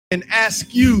and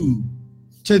ask you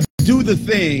to do the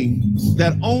thing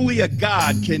that only a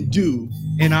God can do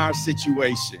in our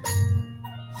situation.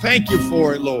 Thank you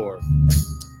for it, Lord.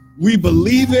 We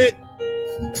believe it.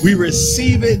 We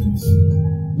receive it.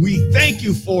 We thank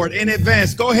you for it in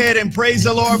advance. Go ahead and praise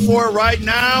the Lord for it right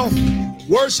now.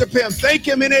 Worship him. Thank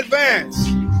him in advance.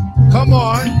 Come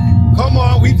on. Come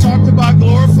on. We talked about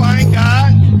glorifying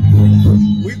God.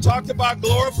 We've talked about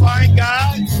glorifying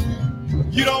God.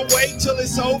 You don't wait till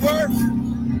it's over.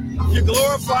 You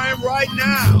glorify him right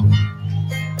now.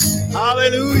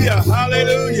 Hallelujah.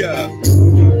 Hallelujah.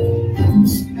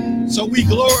 So we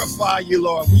glorify you,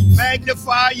 Lord. We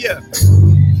magnify you.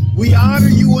 We honor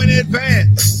you in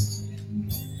advance.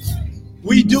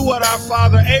 We do what our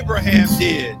father Abraham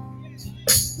did.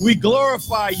 We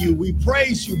glorify you. We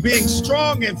praise you, being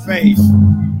strong in faith,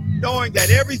 knowing that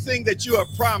everything that you have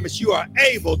promised, you are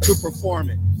able to perform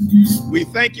it. We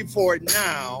thank you for it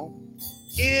now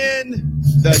in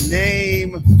the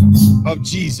name of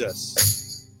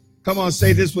Jesus. Come on,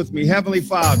 say this with me. Heavenly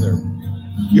Father,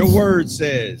 your word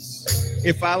says,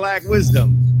 if I lack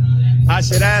wisdom, I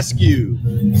should ask you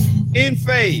in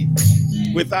faith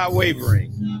without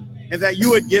wavering, and that you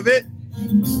would give it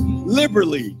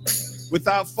liberally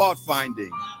without fault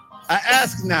finding. I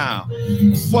ask now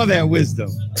for that wisdom,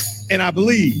 and I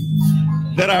believe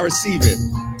that I receive it.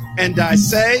 And I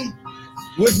say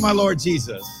with my Lord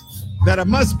Jesus that I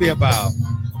must be about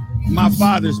my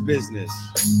Father's business.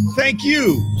 Thank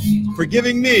you for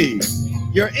giving me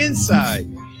your insight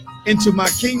into my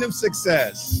kingdom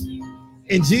success.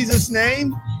 In Jesus'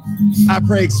 name, I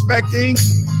pray expecting,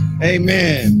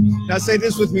 amen. Now say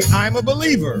this with me. I'm a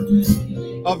believer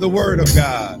of the word of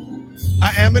God.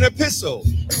 I am an epistle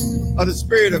of the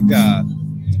Spirit of God.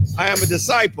 I am a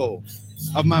disciple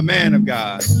of my man of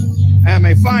God. I am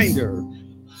a finder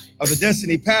of the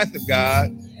destiny path of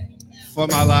God for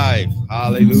my life.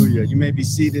 Hallelujah. You may be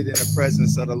seated in the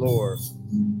presence of the Lord.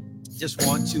 Just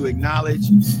want to acknowledge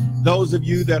those of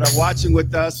you that are watching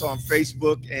with us on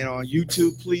Facebook and on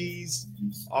YouTube. Please,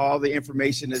 all the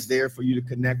information is there for you to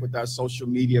connect with our social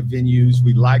media venues.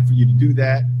 We'd like for you to do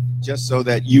that just so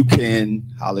that you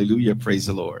can, hallelujah, praise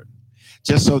the Lord,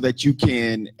 just so that you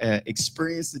can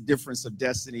experience the difference of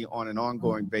destiny on an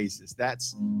ongoing basis.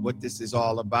 That's what this is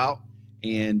all about.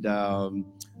 And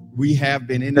we have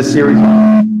been in a series.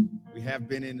 We have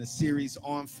been in a series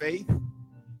on faith.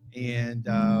 And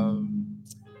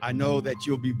I know that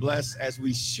you'll be blessed as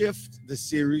we shift the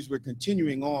series. We're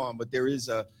continuing on, but there is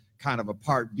a kind of a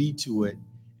part B to it.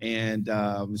 And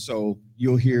so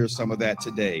you'll hear some of that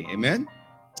today. Amen.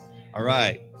 All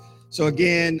right. So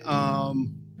again,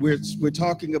 we're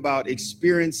talking about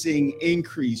experiencing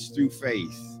increase through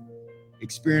faith.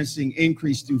 Experiencing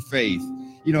increase through faith.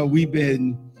 You know, we've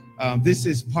been, this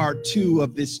is part 2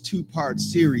 of this 2-part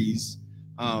series.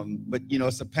 But, you know,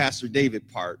 it's a Pastor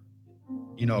David part.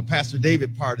 You know, Pastor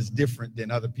David part is different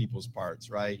than other people's parts,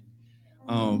 right?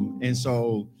 And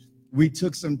so we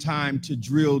took some time to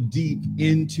drill deep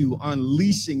into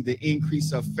unleashing the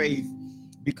increase of faith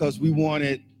because we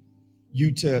wanted you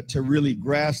to really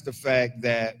grasp the fact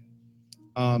that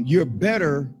you're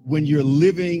better when you're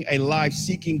living a life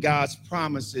seeking God's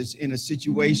promises in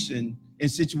situations,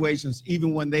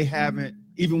 even when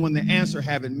the answer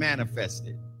haven't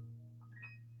manifested.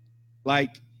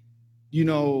 Like, you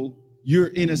know, you're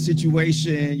in a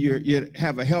situation, you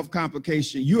have a health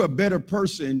complication. You're a better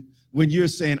person when you're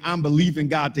saying, I'm believing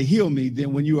God to heal me,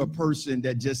 than when you're a person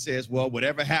that just says, well,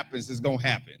 whatever happens is going to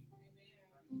happen.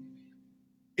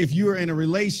 If you're in a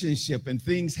relationship and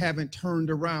things haven't turned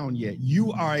around yet,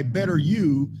 you are a better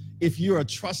you if you're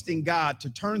trusting God to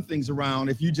turn things around.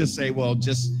 If you just say, well,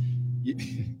 just, I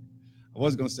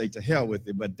was going to say to hell with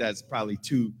it, but that's probably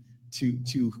too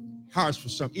harsh for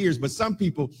some ears. But some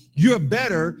people, you're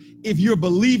better if you're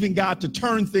believing God to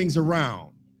turn things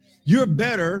around. You're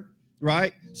better,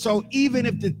 right? So even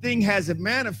if the thing hasn't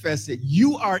manifested,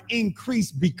 you are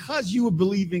increased because you are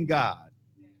believing God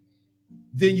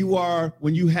than you are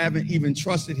when you haven't even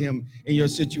trusted him in your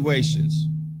situations.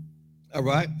 All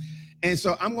right. And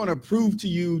so I'm going to prove to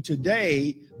you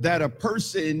today that a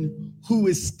person who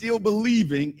is still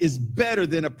believing is better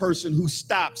than a person who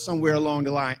stopped somewhere along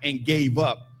the line and gave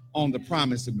up on the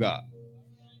promise of God.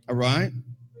 All right.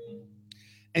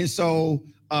 And so,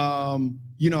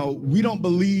 you know, we don't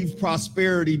believe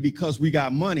prosperity because we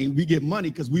got money. We get money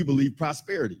because we believe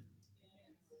prosperity.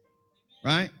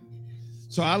 Right.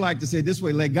 So I like to say it this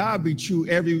way, let God be true,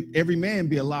 every man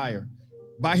be a liar.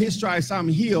 By his stripes I'm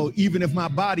healed, even if my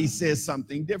body says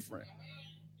something different.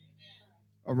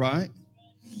 All right.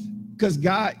 Because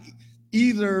God,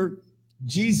 either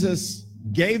Jesus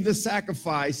gave the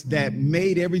sacrifice that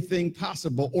made everything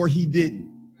possible, or he didn't.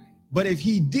 But if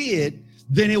he did,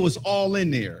 then it was all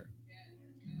in there.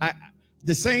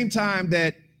 The same time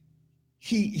that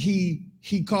he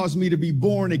caused me to be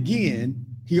born again,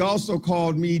 he also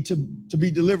called me to be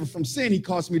delivered from sin. He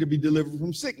caused me to be delivered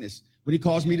from sickness. When he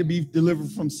caused me to be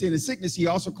delivered from sin and sickness, he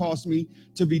also caused me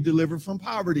to be delivered from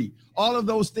poverty. All of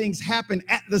those things happen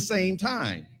at the same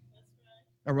time.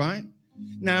 All right?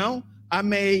 Now, I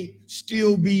may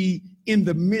still be in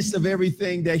the midst of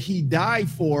everything that he died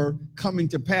for coming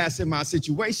to pass in my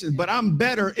situation, but I'm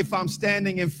better if I'm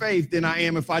standing in faith than I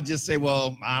am if I just say,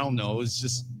 well, I don't know. It's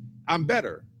just, I'm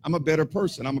better. I'm a better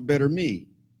person. I'm a better me.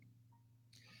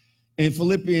 In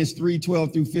Philippians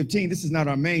 3:12-15, this is not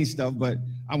our main stuff, but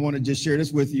I want to just share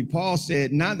this with you. Paul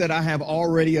said, not that I have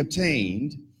already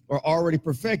obtained or already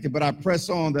perfected, but I press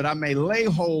on that I may lay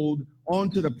hold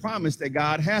onto the promise that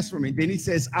God has for me. Then he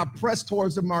says, I press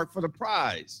towards the mark for the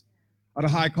prize of the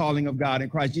high calling of God in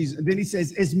Christ Jesus. And then he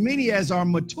says, as many as are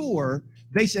mature,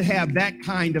 they should have that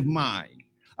kind of mind.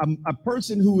 A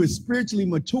person who is spiritually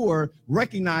mature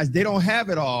recognizes they don't have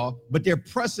it all, but they're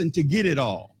pressing to get it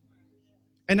all.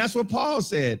 And that's what Paul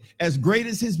said. As great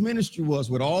as his ministry was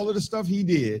with all of the stuff he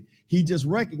did, he just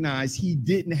recognized he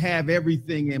didn't have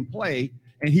everything in play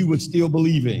and he was still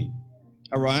believing.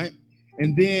 All right.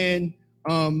 And then,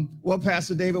 well,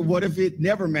 Pastor David, what if it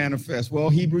never manifests? Well,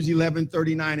 Hebrews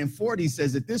 11:39-40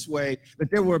 says it this way,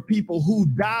 that there were people who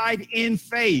died in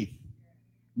faith,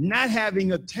 not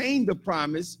having obtained the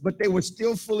promise, but they were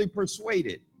still fully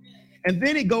persuaded. And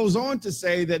then it goes on to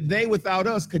say that they without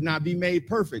us could not be made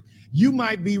perfect. You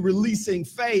might be releasing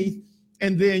faith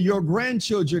and then your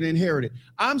grandchildren inherit it.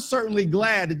 I'm certainly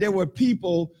glad that there were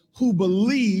people who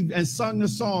believed and sung the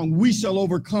song, "We Shall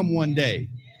Overcome One Day."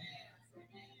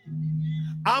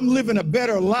 I'm living a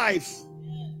better life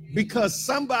because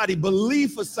somebody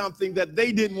believed for something that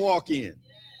they didn't walk in.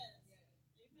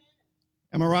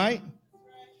 Am I right?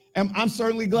 I'm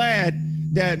certainly glad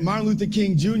that Martin Luther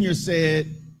King Jr.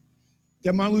 said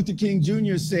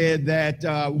that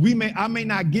I may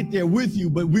not get there with you,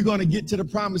 but we're going to get to the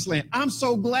promised land. I'm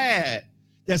so glad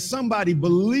that somebody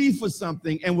believed for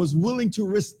something and was willing to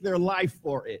risk their life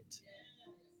for it.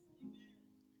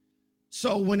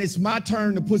 So when it's my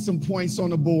turn to put some points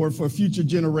on the board for future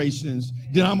generations,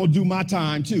 then I'm going to do my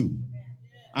time too.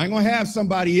 I ain't going to have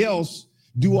somebody else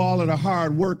do all of the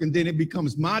hard work and then it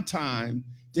becomes my time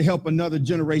to help another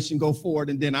generation go forward.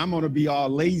 And then I'm going to be all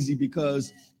lazy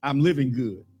because I'm living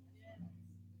good.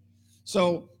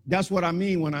 So that's what I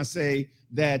mean when I say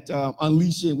that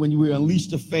when you unleash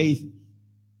the faith,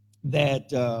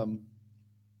 that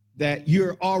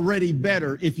you're already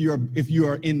better if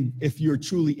you're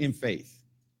truly in faith.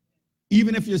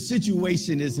 Even if your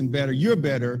situation isn't better, you're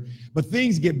better, but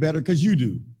things get better because you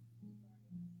do.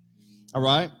 All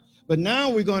right. But now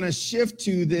we're going to shift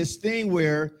to this thing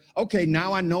where, okay,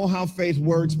 now I know how faith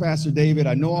works, Pastor David.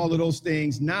 I know all of those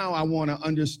things. Now I want to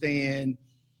understand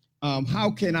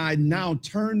how can I now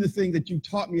turn the thing that you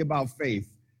taught me about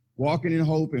faith, walking in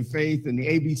hope and faith and the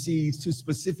ABCs to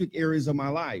specific areas of my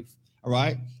life. All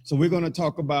right. So we're going to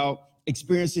talk about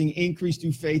experiencing increase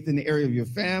through faith in the area of your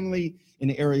family, in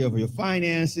the area of your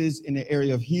finances, in the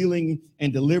area of healing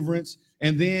and deliverance.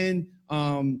 And then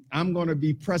I'm going to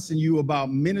be pressing you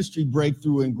about ministry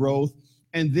breakthrough and growth.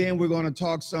 And then we're going to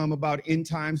talk some about end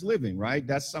times living, right?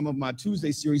 That's some of my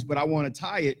Tuesday series, but I want to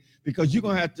tie it because you're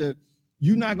not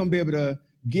going to be able to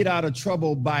get out of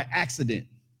trouble by accident.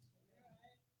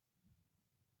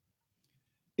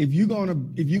 If you're gonna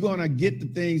get the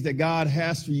things that God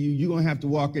has for you, you're gonna have to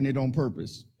walk in it on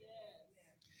purpose.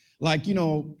 Like,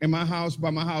 by my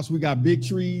house, we got big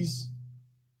trees.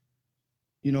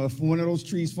 If one of those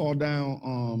trees fall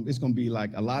down, it's gonna be like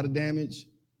a lot of damage.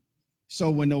 So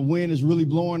when the wind is really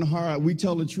blowing hard, we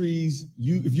tell the trees,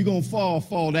 if you're gonna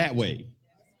fall that way,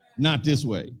 not this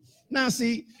way. Now,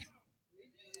 see,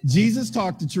 Jesus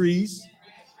talked to trees.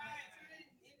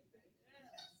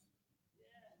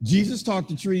 Jesus talked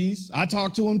to trees. I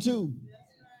talk to them too.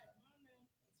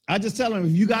 I just tell them,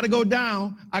 if you got to go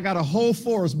down, I got a whole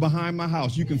forest behind my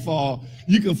house. You can fall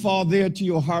there to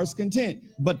your heart's content,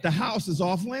 but the house is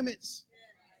off limits.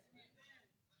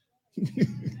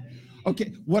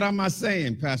 Okay, what am I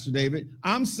saying, Pastor David?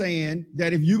 I'm saying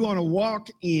that if you're going to walk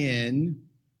in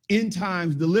end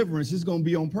times deliverance, it's going to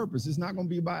be on purpose. It's not going to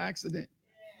be by accident.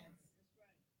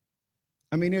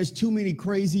 I mean, there's too many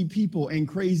crazy people and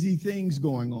crazy things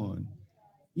going on.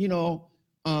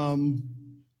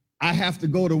 I have to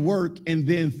go to work and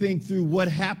then think through what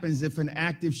happens if an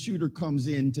active shooter comes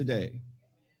in today.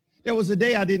 There was a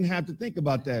day I didn't have to think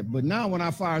about that, but now when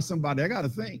I fire somebody, I got to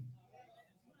think.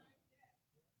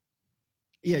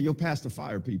 Yeah, your pastor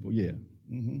fire people. Yeah.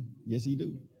 Yes, he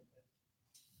do.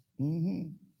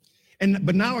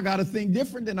 But now I got to think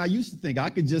different than I used to think. I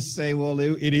could just say, well,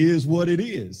 it is what it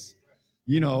is.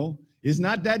 It's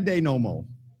not that day no more.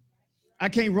 I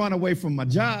can't run away from my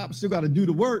job. Still got to do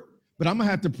the work, but I'm gonna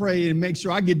have to pray and make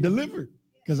sure I get delivered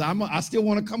because I still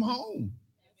want to come home.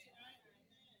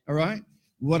 All right.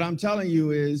 What I'm telling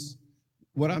you is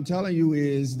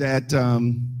that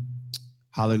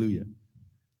hallelujah.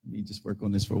 Let me just work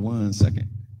on this for 1 second.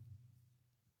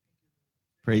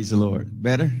 Praise the Lord.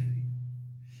 Better?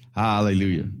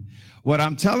 Hallelujah. What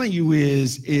I'm telling you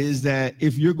is that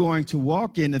if you're going to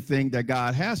walk in the thing that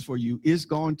God has for you, it's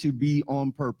going to be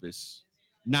on purpose,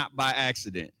 not by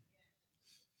accident.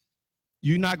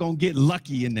 You're not going to get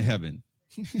lucky into heaven.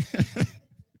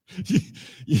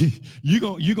 You're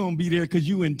going to be there because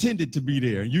you intended to be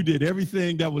there. You did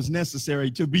everything that was necessary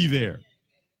to be there.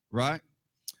 Right?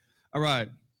 All right.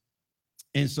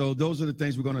 And so those are the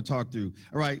things we're going to talk through.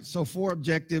 All right. So 4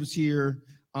 objectives here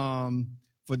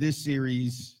for this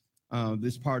series.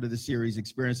 This part of the series,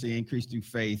 Experiencing Increase Through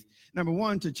Faith. Number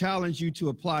 1, to challenge you to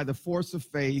apply the force of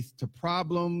faith to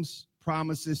problems,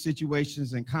 promises,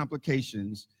 situations, and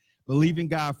complications, believing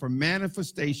God for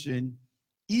manifestation,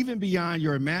 even beyond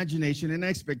your imagination and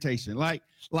expectation.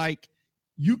 Like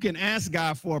you can ask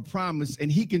God for a promise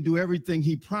and he can do everything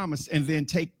he promised and then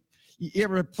you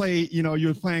ever play,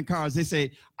 you're playing cards, they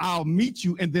say, I'll meet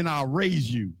you and then I'll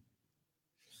raise you.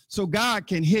 So God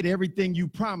can hit everything you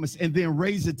promised and then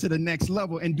raise it to the next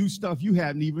level and do stuff you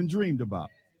hadn't even dreamed about.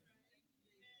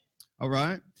 All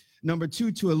right. Number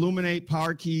 2, to illuminate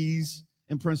power keys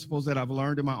and principles that I've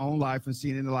learned in my own life and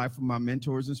seen in the life of my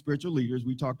mentors and spiritual leaders.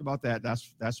 We talked about that.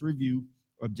 That's review.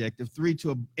 Objective 3,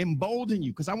 to embolden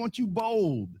you, because I want you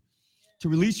bold, to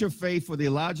release your faith for the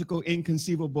illogical,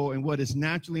 inconceivable, and what is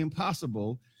naturally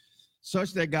impossible,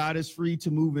 such that God is free to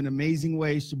move in amazing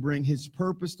ways to bring his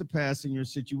purpose to pass in your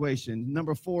situation.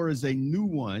 Number 4 is a new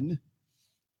one,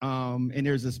 and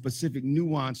there's a specific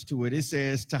nuance to it. It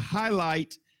says to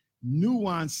highlight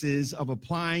nuances of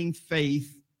applying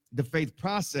the faith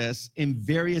process in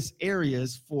various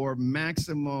areas for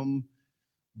maximum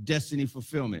destiny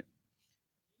fulfillment.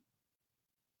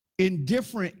 In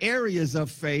different areas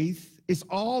of faith, it's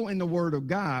all in the Word of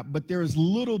God, but there's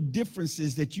little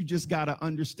differences that you just got to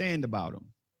understand about them.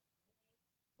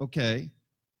 Okay.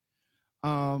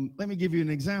 Let me give you an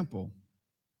example.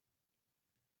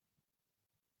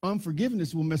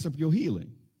 Unforgiveness will mess up your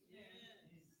healing.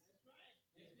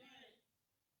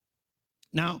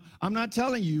 Now, I'm not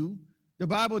telling you, the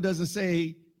Bible doesn't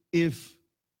say if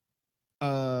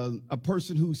a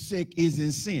person who's sick is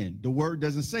in sin. The word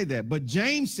doesn't say that. But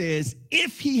James says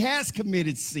if he has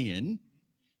committed sin,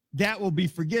 that will be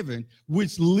forgiven,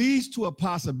 which leads to a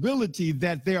possibility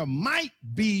that there might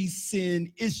be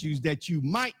sin issues that you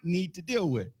might need to deal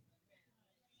with.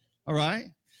 All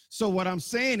right? So what I'm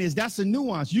saying is that's a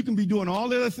nuance. You can be doing all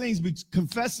the other things, be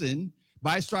confessing,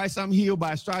 by stripes I'm healed,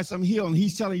 by stripes I'm healed, and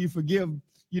he's telling you forgive,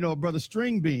 Brother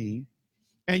String Bean.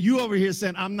 And you over here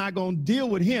saying, I'm not going to deal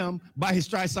with him, by his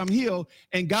stripes I'm healed.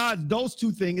 And God, those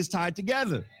two things is tied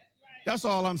together. That's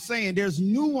all I'm saying. There's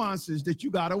nuances that you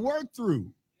got to work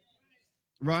through.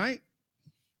 Right?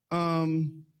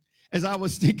 As I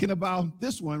was thinking about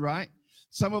this one, right?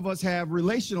 Some of us have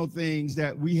relational things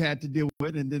that we had to deal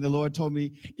with. And then the Lord told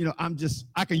me,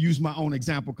 I can use my own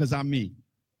example because I'm me.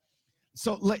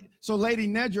 So Lady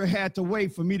Nedra had to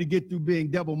wait for me to get through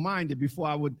being double-minded before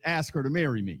I would ask her to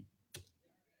marry me.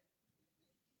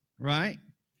 Right?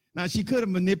 Now, she could have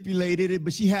manipulated it,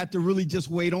 but she had to really just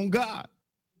wait on God.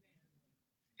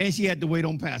 And she had to wait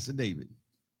on Pastor David.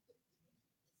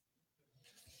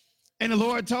 And the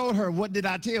Lord told her, what did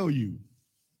I tell you?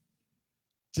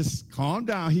 Just calm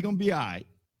down. He's going to be all right.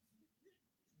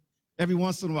 Every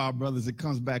once in a while, brothers, it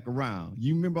comes back around.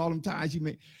 You remember all them times you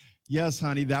made? Yes,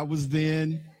 honey, that was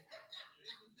then.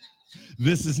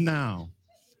 This is now.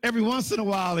 Every once in a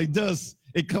while,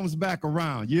 it comes back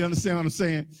around. You understand what I'm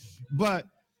saying? But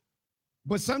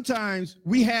sometimes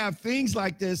we have things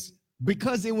like this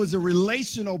because it was a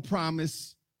relational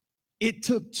promise. It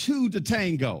took 2 to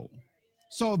tango.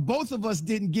 So if both of us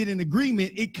didn't get in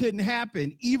agreement, it couldn't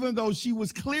happen, even though she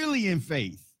was clearly in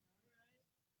faith.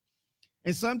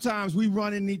 And sometimes we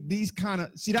run in these kind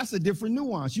of, that's a different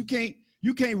nuance. You can't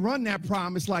run that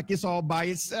promise like it's all by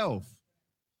itself.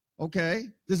 Okay?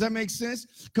 Does that make sense?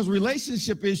 Because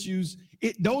relationship issues,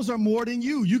 those are more than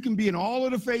you. You can be in all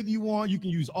of the faith you want. You can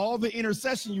use all the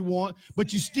intercession you want,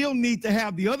 but you still need to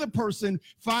have the other person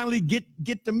finally get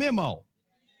the memo.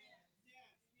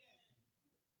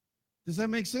 Does that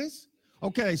make sense?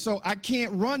 Okay, so I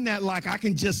can't run that like I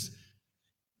can just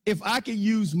If I can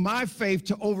use my faith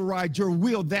to override your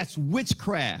will, that's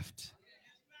witchcraft.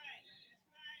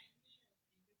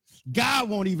 God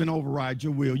won't even override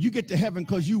your will. You get to heaven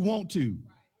because you want to.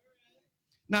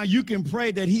 Now, you can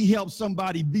pray that he helps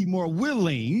somebody be more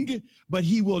willing, but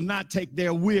he will not take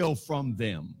their will from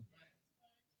them.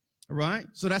 All right?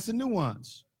 So that's a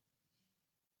nuance.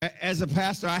 As a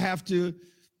pastor, I have to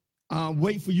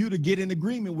wait for you to get in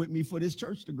agreement with me for this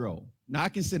church to grow. Now, I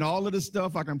can send all of this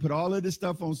stuff. I can put all of this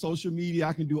stuff on social media.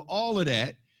 I can do all of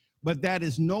that, but that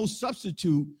is no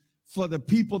substitute for the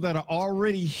people that are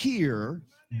already here,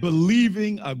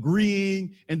 believing,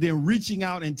 agreeing, and then reaching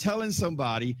out and telling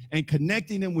somebody and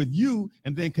connecting them with you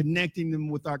and then connecting them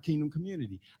with our kingdom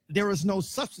community. There is no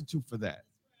substitute for that.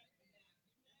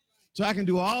 So I can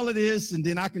do all of this, and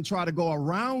then I can try to go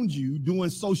around you doing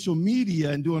social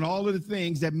media and doing all of the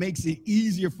things that makes it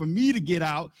easier for me to get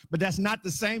out, but that's not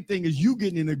the same thing as you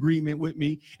getting in agreement with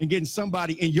me and getting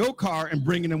somebody in your car and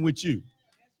bringing them with you.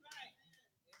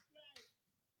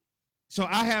 So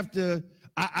I have to,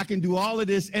 I can do all of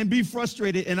this and be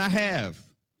frustrated, and I have.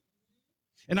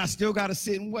 And I still got to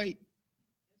sit and wait.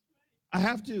 I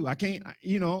have to. I can't,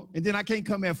 and then I can't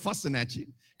come here fussing at you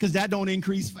because that don't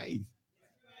increase faith.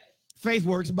 Faith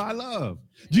works by love.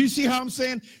 Do you see how I'm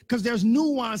saying? Because there's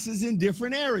nuances in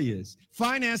different areas.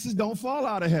 Finances don't fall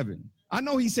out of heaven. I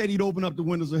know he said he'd open up the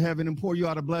windows of heaven and pour you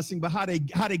out a blessing, but how they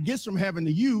gets from heaven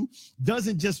to you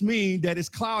doesn't just mean that it's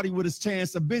cloudy with a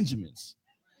chance of Benjamins.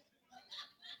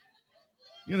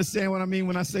 You understand what I mean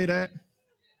when I say that?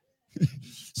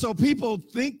 So people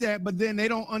think that, but then they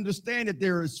don't understand that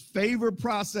there is favor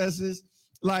processes.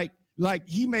 Like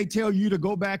he may tell you to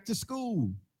go back to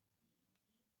school.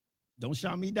 Don't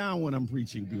shout me down when I'm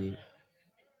preaching good.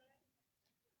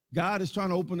 God is trying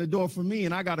to open the door for me,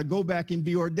 and I got to go back and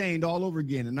be ordained all over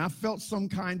again. And I felt some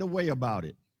kind of way about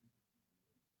it.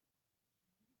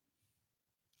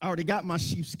 I already got my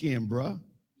sheepskin, bruh.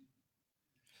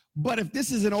 But if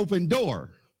this is an open door,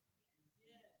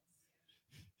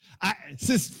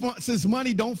 since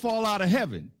money don't fall out of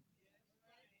heaven,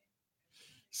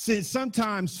 since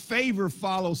sometimes favor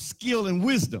follows skill and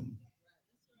wisdom,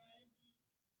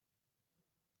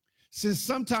 since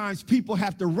sometimes people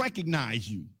have to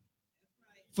recognize you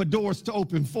for doors to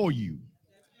open for you,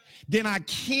 then I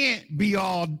can't be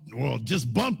all, well,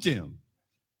 just bump them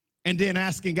and then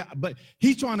asking God. But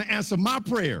he's trying to answer my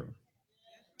prayer,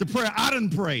 the prayer I done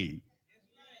prayed.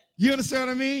 You understand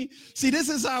what I mean? See, this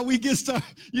is how we get started.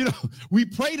 We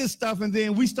pray this stuff and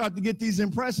then we start to get these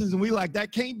impressions and we like,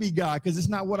 that can't be God because it's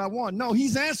not what I want. No,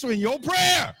 he's answering your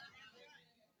prayer.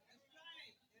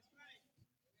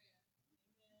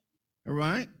 All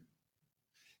right?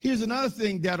 Here's another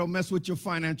thing that'll mess with your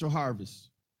financial harvest.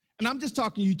 And I'm just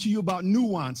talking to you about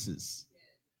nuances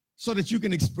so that you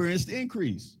can experience the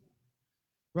increase.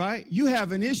 Right? You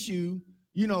have an issue,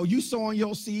 you sowing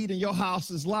your seed and your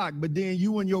house is locked, but then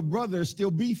you and your brother are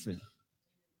still beefing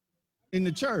in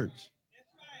the church.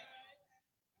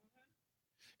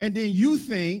 And then you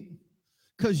think,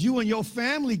 because you and your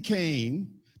family came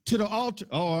to the altar.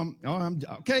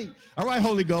 Okay. All right,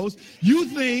 Holy Ghost. You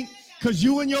think, because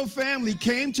you and your family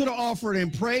came to the altar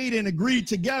and prayed and agreed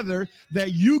together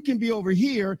that you can be over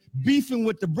here beefing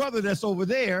with the brother that's over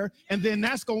there, and then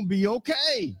that's going to be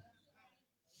okay.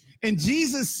 And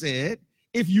Jesus said,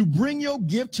 if you bring your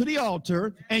gift to the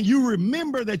altar and you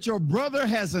remember that your brother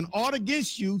has an ought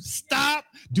against you, stop,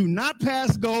 do not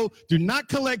pass go, do not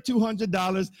collect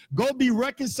 $200, go be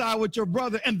reconciled with your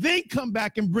brother, and then come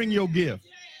back and bring your gift.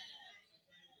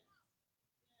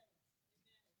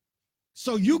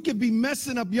 So you could be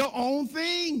messing up your own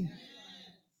thing.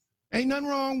 Ain't nothing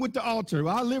wrong with the altar.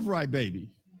 I live right, baby.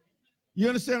 You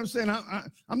understand what I'm saying?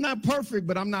 I'm not perfect,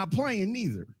 but I'm not playing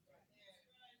neither.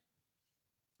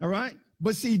 All right?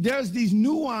 But see, there's these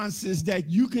nuances that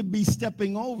you could be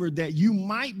stepping over that you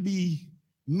might be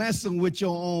messing with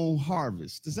your own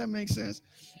harvest. Does that make sense?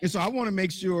 And so I want to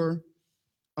make sure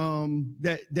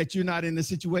that you're not in a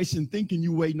situation thinking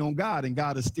you're waiting on God and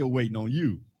God is still waiting on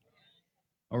you.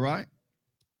 All right?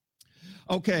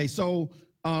 Okay, so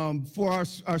for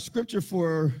our scripture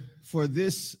for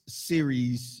this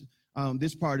series,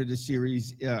 this part of the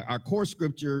series, our core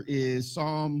scripture is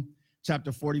Psalm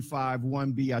chapter 45,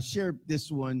 1b. I shared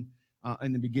this one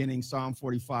in the beginning, Psalm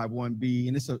 45, 1b,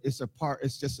 and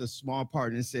it's just a small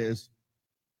part, and it says,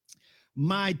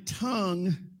 "My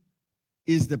tongue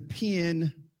is the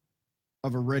pen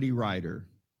of a ready writer."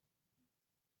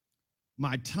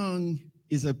 My tongue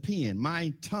is a pen.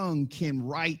 My tongue can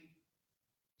write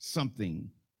something.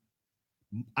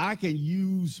 I can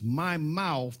use my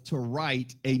mouth to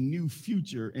write a new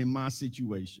future in my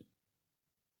situation.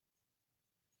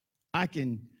 I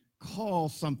can call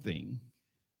something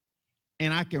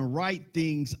and I can write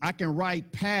things, I can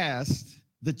write past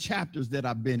the chapters that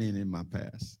I've been in my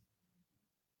past.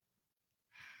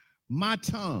 My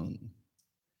tongue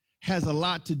has a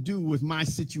lot to do with my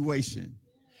situation.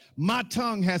 My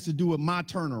tongue has to do with my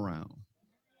turnaround.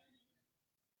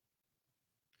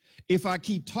 If I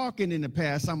keep talking in the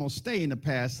past, I'm going to stay in the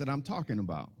past that I'm talking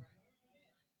about.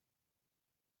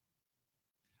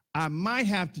 I might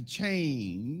have to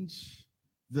change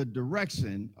the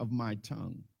direction of my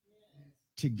tongue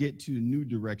to get to a new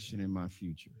direction in my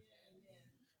future.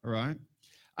 All right.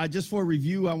 Just for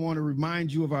review, I want to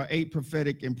remind you of our 8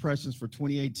 prophetic impressions for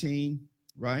 2018,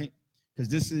 right? Because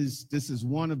this is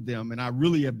one of them, and I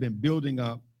really have been building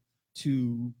up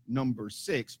to number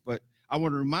 6. But I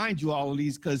want to remind you all of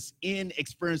these because in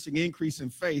experiencing increase in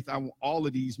faith, all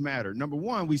of these matter. Number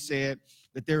 1, we said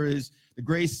that the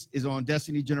grace is on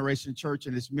Destiny Generation Church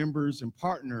and its members and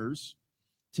partners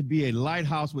to be a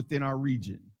lighthouse within our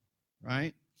region,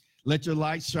 right? Let your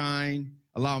light shine.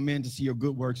 Allow men to see your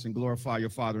good works and glorify your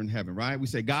Father in heaven, right? We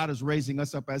say God is raising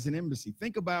us up as an embassy.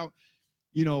 Think about,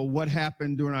 what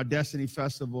happened during our Destiny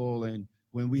Festival and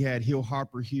when we had Hill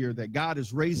Harper here, that God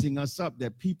is raising us up,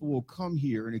 that people will come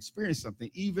here and experience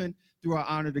something, even through our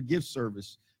Honor to Give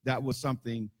service. That was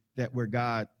something where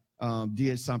God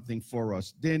did something for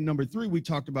us. Then number 3, we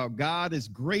talked about God is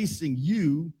gracing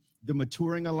you, the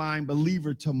maturing aligned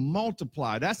believer, to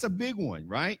multiply. That's a big one,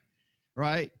 right?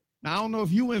 Right? Now, I don't know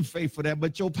if you in faith for that,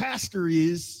 but your pastor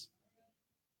is.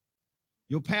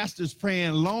 Your pastor's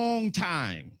praying long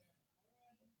time,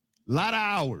 a lot of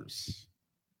hours,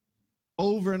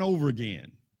 over and over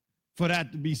again for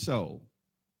that to be so.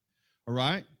 All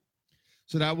right?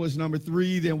 So that was number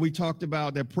 3. Then we talked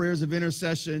about that prayers of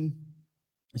intercession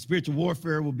and spiritual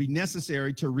warfare will be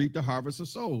necessary to reap the harvest of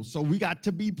souls. So we got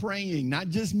to be praying, not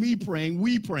just me praying,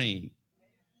 we praying.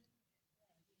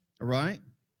 All right?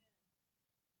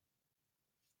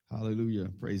 Hallelujah.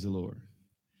 Praise the Lord.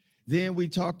 Then we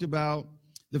talked about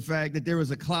the fact that there is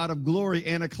a cloud of glory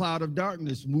and a cloud of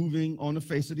darkness moving on the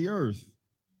face of the earth,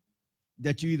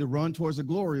 that you either run towards the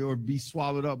glory or be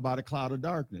swallowed up by the cloud of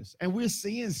darkness. And we're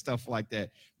seeing stuff like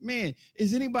that. Man,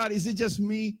 is it just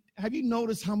me? Have you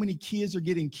noticed how many kids are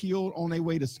getting killed on their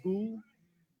way to school?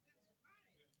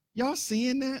 Y'all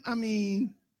seeing that? I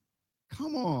mean,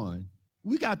 come on.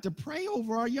 We got to pray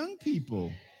over our young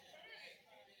people.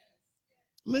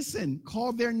 Listen,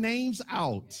 call their names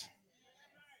out.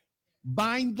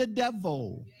 Bind the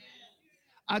devil.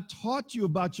 I taught you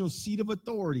about your seat of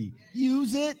authority.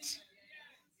 Use it.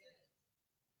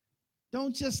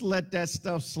 Don't just let that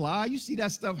stuff slide. You see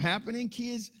that stuff happening,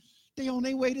 kids, they on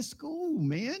their way to school,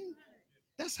 man.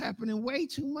 That's happening way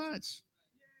too much.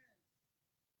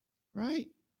 Right?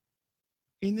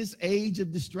 In this age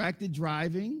of distracted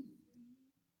driving.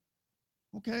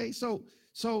 Okay, so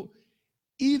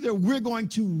either we're going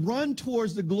to run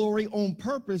towards the glory on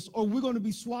purpose or we're going to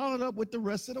be swallowed up with the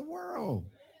rest of the world.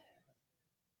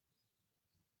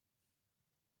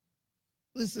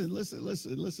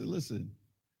 Listen.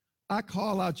 I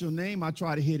call out your name. I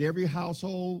try to hit every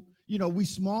household. We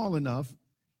small enough.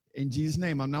 In Jesus'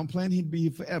 name, I'm not planning to be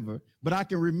here forever, but I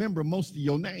can remember most of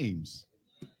your names.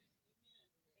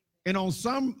 And on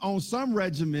some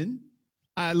regimen,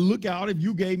 I look out, if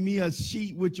you gave me a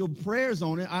sheet with your prayers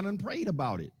on it, I done prayed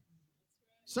about it.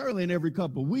 Certainly in every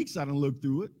couple of weeks, I done looked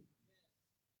through it.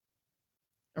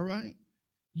 All right?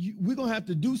 We're going to have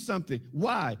to do something.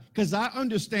 Why? Because I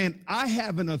understand I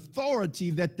have an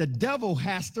authority that the devil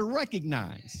has to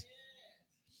recognize.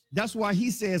 That's why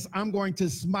he says, I'm going to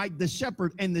smite the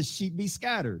shepherd and the sheep be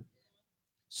scattered.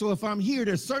 So if I'm here,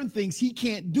 there's certain things he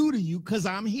can't do to you because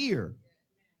I'm here.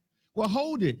 Well,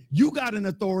 hold it. You got an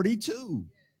authority too.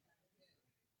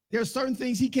 There are certain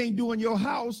things he can't do in your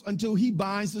house until he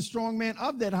binds the strong man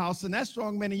of that house. And that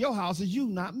strong man in your house is you,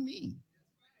 not me.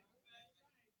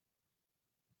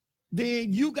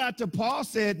 Then you got to, Paul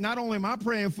said, not only am I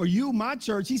praying for you, my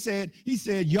church, he said,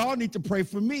 y'all need to pray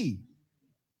for me.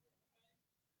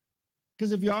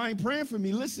 Because if y'all ain't praying for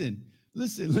me, listen,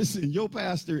 your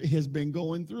pastor has been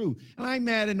going through. And I ain't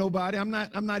mad at nobody. I'm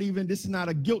not even, this is not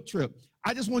a guilt trip.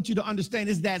 I just want you to understand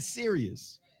it's that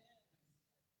serious.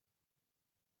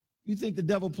 You think the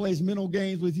devil plays mental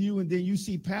games with you and then you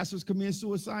see pastors commit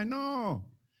suicide? No,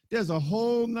 there's a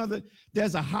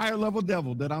higher level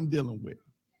devil that I'm dealing with.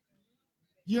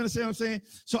 You understand what I'm saying?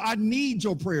 So I need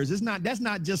your prayers. That's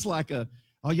not just like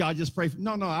y'all just pray.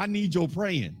 No, I need your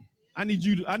praying. I need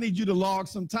you to log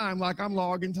some time like I'm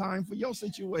logging time for your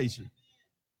situation.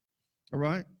 All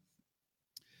right.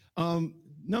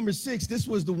 Number 6, this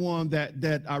was the one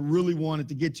that I really wanted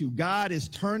to get to. God is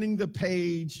turning the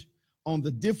page on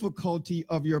the difficulty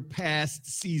of your past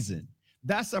season.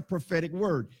 That's a prophetic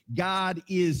word. God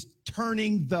is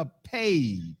turning the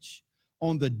page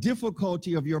on the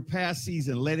difficulty of your past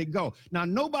season. Let it go. Now,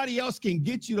 nobody else can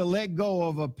get you to let go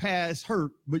of a past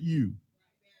hurt but you.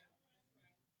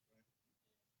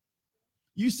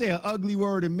 You say an ugly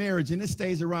word in marriage and it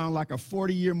stays around like a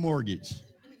 40-year mortgage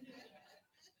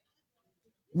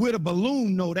with a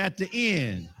balloon note at the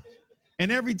end.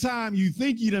 And every time you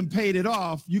think you done paid it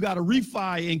off, you got to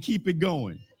refi and keep it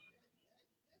going.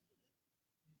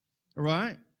 All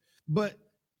right? But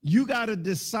you got to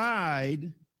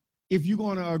decide if you're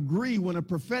going to agree when a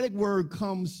prophetic word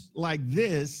comes like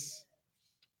this.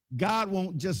 God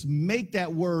won't just make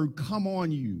that word come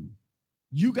on you.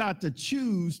 You got to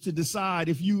choose to decide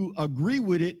if you agree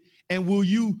with it and will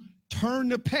you turn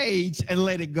the page and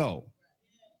let it go.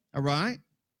 All right?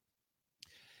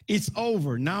 It's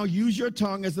over. Now use your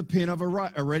tongue as the pen of a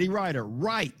ready writer.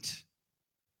 Write.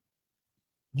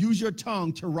 Use your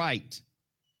tongue to write.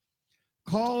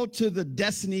 Call to the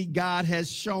destiny God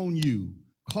has shown you.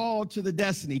 Call to the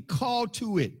destiny. Call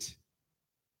to it.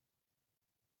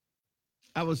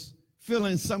 I was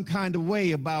feeling some kind of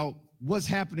way about what's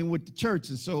happening with the church.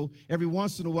 And so every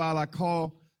once in a while I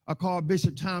call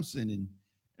Bishop Thompson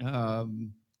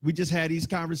and we just had these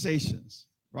conversations,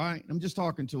 right? I'm just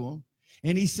talking to him.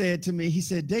 And he said to me, he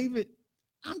said, David,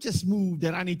 I'm just moved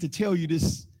that I need to tell you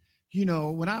this. You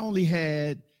know, when I only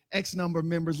had X number of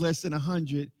members, less than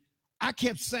 100, I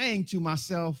kept saying to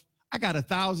myself, I got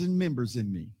 1,000 members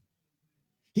in me.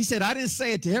 He said, I didn't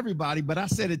say it to everybody, but I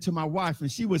said it to my wife,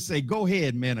 and she would say, go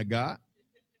ahead, man of God.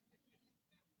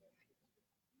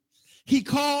 He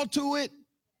called to it.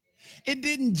 It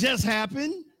didn't just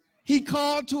happen. He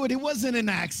called to it. It wasn't an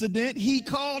accident. He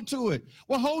called to it.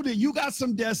 Well, hold it. You got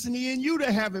some destiny in you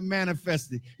to have it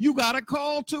manifested. You got to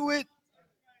call to it.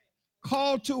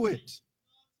 Call to it.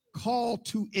 Call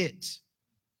to it.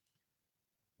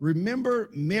 Remember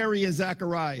Mary and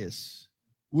Zacharias.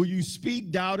 Will you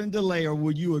speak, doubt, and delay, or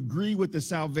will you agree with the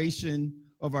salvation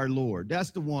of our Lord?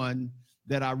 That's the one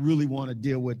that I really want to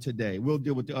deal with today. We'll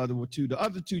deal with the other two. The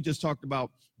other two just talked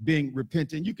about being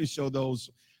repentant. You can show those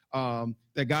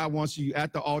that God wants you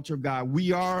at the altar of God.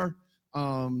 We are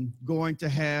going to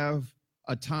have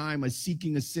a time, a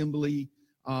seeking assembly.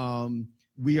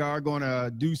 We are going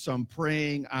to do some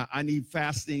praying. I need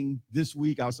fasting this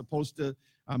week. I was supposed to,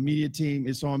 media team,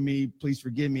 it's on me. Please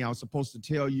forgive me. I was supposed to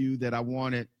tell you that I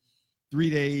wanted 3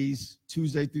 days,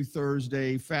 Tuesday through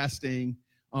Thursday, fasting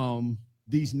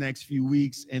these next few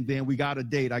weeks. And then we got a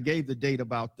date. I gave the date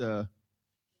about the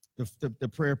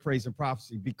prayer, praise, and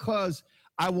prophecy because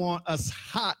I want us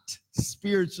hot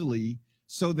spiritually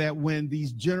so that when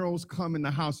these generals come in the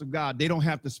house of God, they don't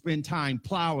have to spend time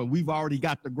plowing. We've already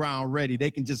got the ground ready. They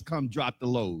can just come drop the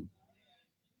load.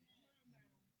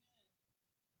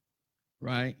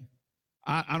 Right?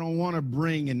 I don't want to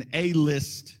bring an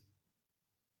A-list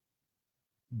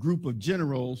group of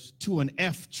generals to an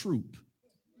F troop.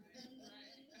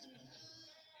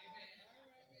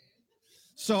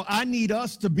 So I need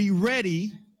us to be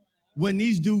ready when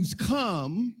these dudes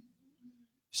come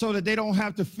so that they don't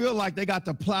have to feel like they got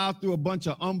to plow through a bunch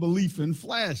of unbelief and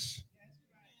flesh.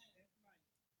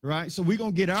 Right? So we're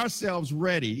going to get ourselves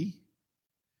ready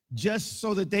just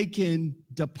so that they can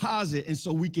deposit and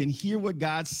so we can hear what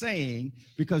God's saying,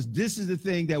 because this is the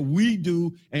thing that we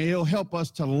do and it'll help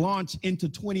us to launch into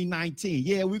 2019.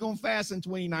 Yeah, we're going to fast in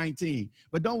 2019,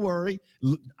 but don't worry.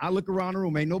 I look around the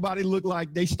room. Ain't nobody look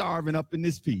like they starving up in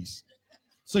this piece.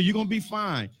 So you're going to be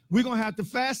fine. We're going to have to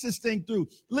fast this thing through.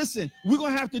 Listen, we're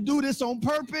going to have to do this on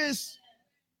purpose.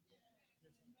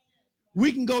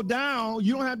 We can go down.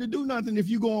 You don't have to do nothing if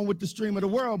you're going with the stream of the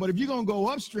world. But if you're going to go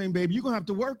upstream, baby, you're going to have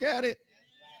to work at it.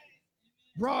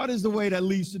 Broad is the way that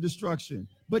leads to destruction,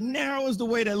 but narrow is the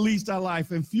way that leads to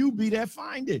life. And few be that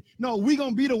find it. No, we're going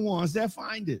to be the ones that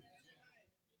find it.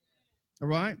 All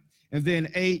right. And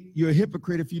then 8, you're a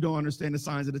hypocrite if you don't understand the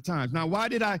signs of the times. Now, why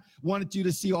did I wanted you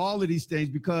to see all of these things?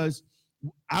 Because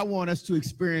I want us to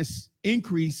experience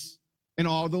increase in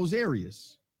all those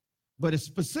areas, but it's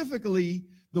specifically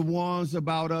the ones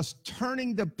about us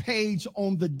turning the page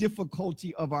on the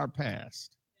difficulty of our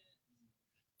past,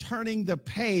 turning the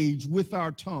page with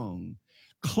our tongue,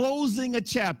 closing a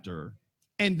chapter,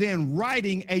 and then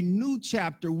writing a new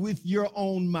chapter with your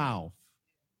own mouth.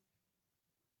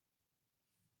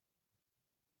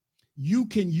 You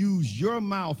can use your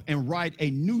mouth and write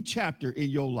a new chapter in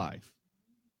your life.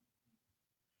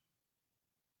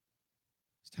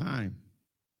 It's time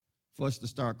for us to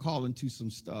start calling to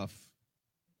some stuff.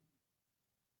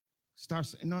 Start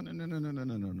saying,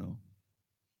 no.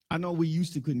 I know we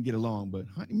used to couldn't get along, but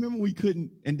remember we couldn't,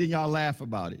 and then y'all laugh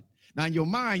about it. Now in your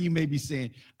mind, you may be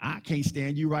saying, I can't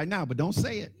stand you right now, but don't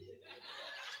say it.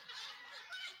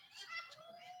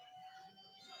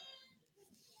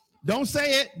 Don't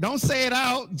say it. Don't say it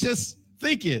out. Just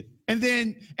think it. And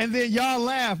then y'all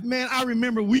laugh. Man, I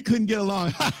remember we couldn't get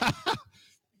along.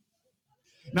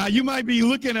 Now, you might be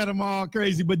looking at them all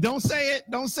crazy, but don't say it.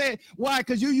 Don't say it. Why?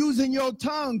 Because you're using your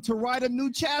tongue to write a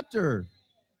new chapter.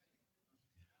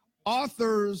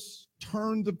 Authors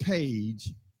turn the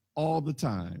page all the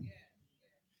time.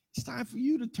 It's time for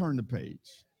you to turn the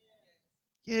page.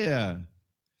 Yeah.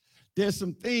 There's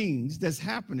some things that's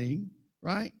happening,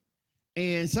 right?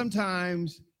 And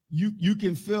sometimes you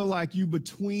can feel like you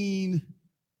between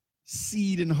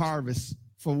seed and harvest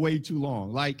for way too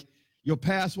long. Like your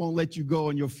past won't let you go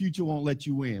and your future won't let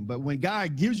you in. But when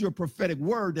God gives you a prophetic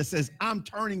word that says, I'm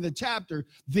turning the chapter,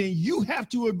 then you have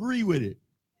to agree with it.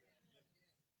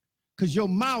 Because your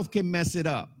mouth can mess it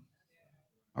up.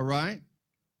 All right?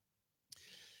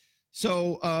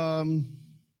 So I'm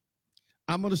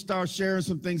going to start sharing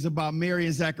some things about Mary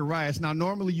and Zacharias. Now,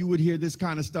 normally you would hear this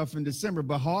kind of stuff in December,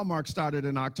 but Hallmark started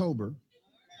in October.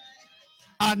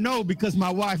 I know because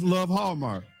my wife loved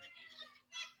Hallmark.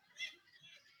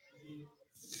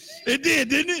 It did,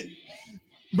 didn't it?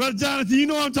 Brother Jonathan, you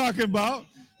know what I'm talking about.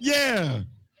 Yeah.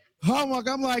 Hallmark,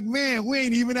 I'm like, man, we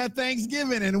ain't even at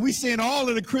Thanksgiving, and we seeing all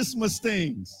of the Christmas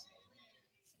things.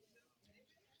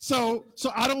 So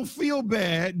I don't feel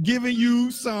bad giving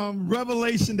you some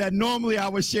revelation that normally I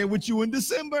would share with you in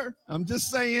December. I'm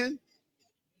just saying.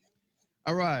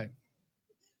 All right.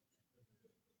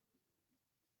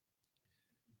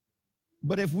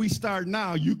 But if we start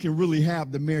now, you can really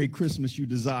have the Merry Christmas you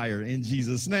desire in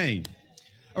Jesus' name.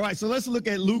 All right, so let's look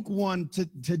at Luke 1.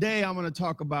 Today I'm going to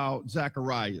talk about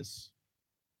Zacharias.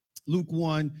 Luke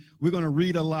 1, we're going to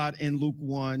read a lot in Luke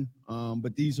 1,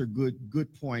 but these are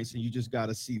good points, and you just got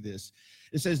to see this.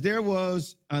 It says there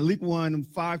was, Luke 1,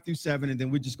 5 through 7, and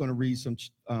then we're just going to read some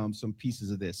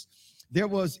pieces of this. There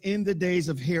was in the days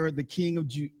of Herod, the king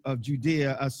of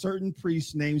Judea, a certain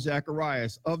priest named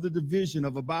Zacharias of the division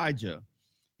of Abijah.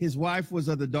 His wife was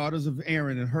of the daughters of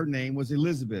Aaron, and her name was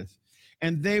Elizabeth.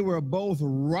 And they were both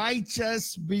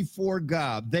righteous before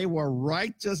God. They were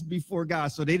righteous before God.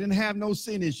 So they didn't have no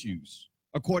sin issues,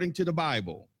 according to the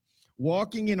Bible.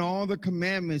 Walking in all the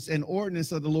commandments and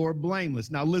ordinance of the Lord blameless.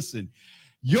 Now listen,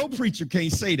 your preacher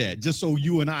can't say that, just so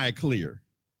you and I are clear.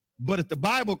 But if the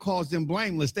Bible calls them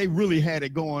blameless, they really had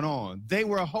it going on. They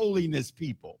were a holiness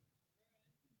people.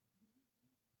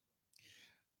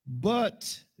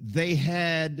 But they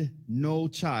had no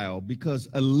child because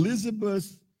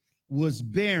Elizabeth was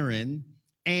barren,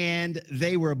 and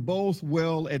they were both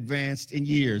well advanced in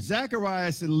years.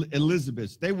 Zacharias and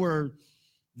Elizabeth, they were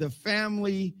the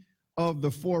family of the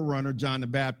forerunner, John the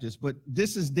Baptist, but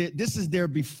this is their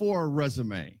before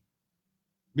resume,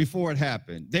 before it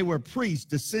happened. They were priests,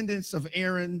 descendants of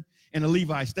Aaron and the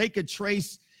Levites. They could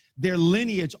trace their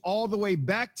lineage all the way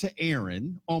back to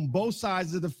Aaron on both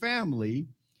sides of the family.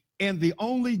 And the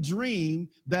only dream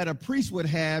that a priest would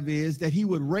have is that he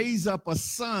would raise up a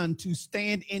son to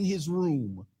stand in his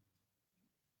room.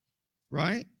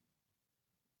 Right?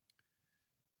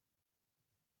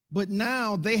 But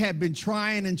now they had been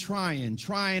trying and praying.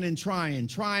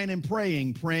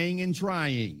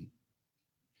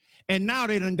 And now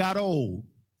they done got old.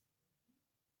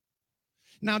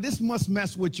 Now this must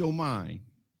mess with your mind.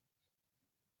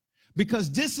 Because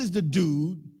this is the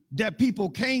dude that people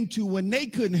came to when they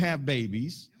couldn't have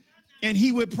babies, and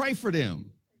he would pray for them.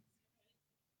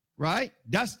 Right?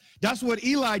 That's what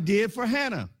Eli did for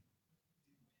Hannah.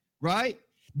 Right?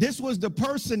 This was the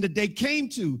person that they came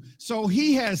to. So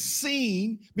he has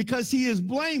seen, because he is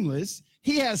blameless,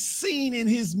 he has seen in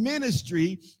his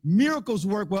ministry miracles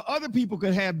work where other people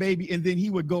could have baby, and then he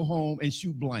would go home and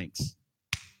shoot blanks.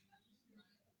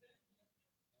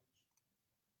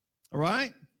 All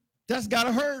right? That's got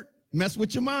to hurt. Mess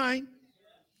with your mind.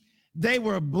 They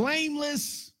were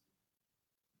blameless,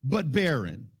 but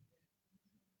barren.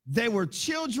 They were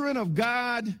children of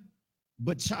God,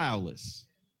 but childless.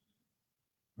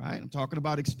 Right? I'm talking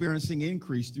about experiencing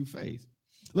increase through faith.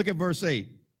 Look at verse 8.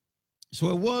 So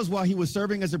it was while he was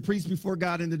serving as a priest before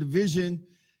God in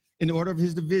the order of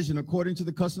his division, according to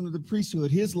the custom of the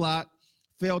priesthood, his lot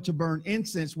fell to burn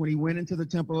incense when he went into the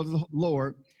temple of the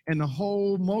Lord, and the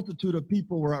whole multitude of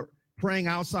people were praying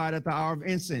outside at the hour of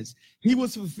incense. He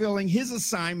was fulfilling his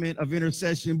assignment of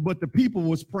intercession, but the people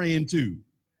was praying too.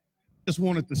 Just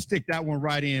wanted to stick that one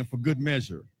right in for good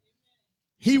measure.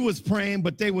 He was praying,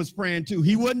 but they was praying too.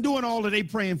 He wasn't doing all of they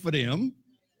praying for them.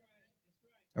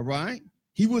 All right.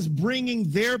 He was bringing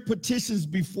their petitions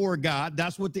before God.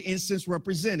 That's what the incense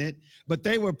represented. But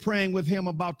they were praying with him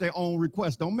about their own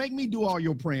requests. Don't make me do all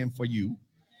your praying for you.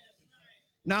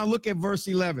 Now look at verse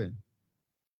 11.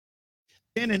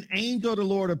 Then an angel of the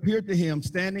Lord appeared to him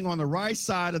standing on the right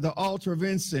side of the altar of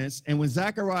incense. And when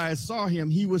Zacharias saw him,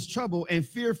 he was troubled and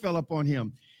fear fell upon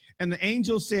him. And the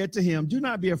angel said to him, do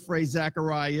not be afraid,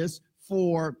 Zacharias,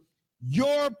 for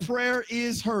your prayer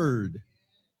is heard.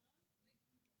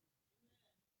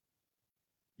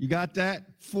 You got that?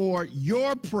 For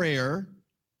your prayer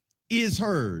is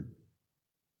heard.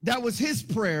 That was his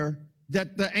prayer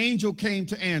that the angel came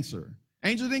to answer.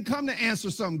 Angel didn't come to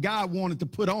answer something God wanted to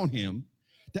put on him.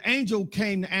 The angel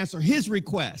came to answer his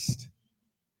request.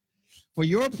 For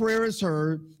your prayer is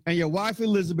heard, and your wife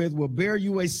Elizabeth will bear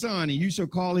you a son, and you shall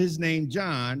call his name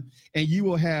John, and you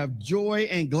will have joy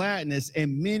and gladness,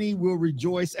 and many will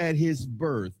rejoice at his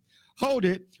birth. Hold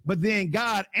it. But then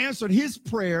God answered his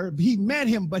prayer. He met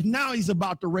him, but now he's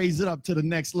about to raise it up to the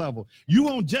next level. You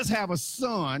won't just have a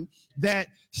son that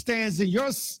stands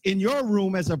in your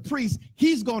room as a priest.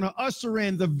 He's going to usher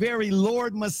in the very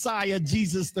Lord Messiah,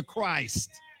 Jesus the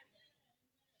Christ.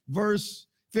 Verse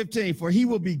 15, for he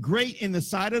will be great in the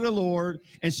sight of the Lord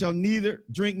and shall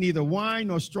drink neither wine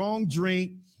nor strong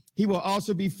drink. He will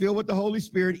also be filled with the Holy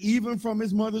Spirit, even from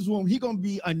his mother's womb. He's going to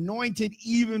be anointed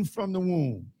even from the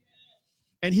womb.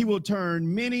 And he will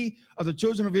turn many of the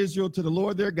children of Israel to the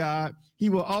Lord their God. He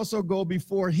will also go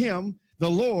before him,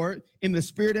 the Lord, in the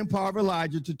spirit and power of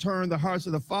Elijah, to turn the hearts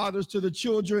of the fathers to the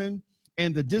children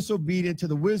and the disobedient to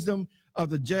the wisdom of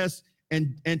the just,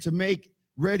 and to make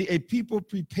ready a people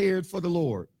prepared for the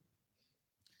Lord.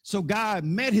 So God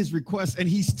met his request and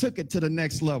he took it to the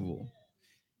next level,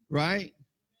 right?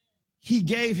 He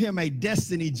gave him a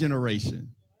destiny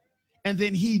generation. And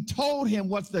then he told him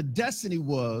what the destiny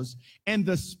was and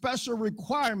the special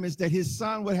requirements that his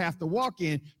son would have to walk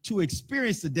in to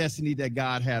experience the destiny that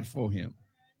God had for him.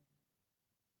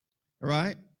 All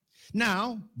right?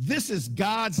 Now, this is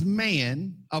God's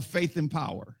man of faith and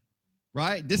power,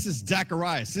 right? This is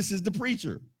Zacharias. This is the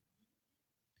preacher.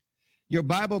 Your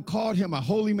Bible called him a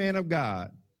holy man of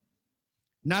God.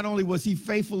 Not only was he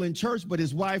faithful in church, but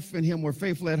his wife and him were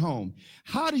faithful at home.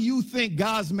 How do you think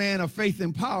God's man of faith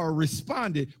and power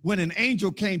responded when an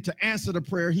angel came to answer the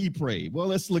prayer he prayed? Well,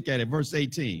 let's look at it. Verse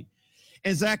 18.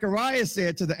 And Zacharias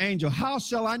said to the angel, how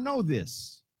shall I know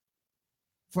this?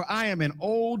 For I am an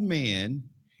old man,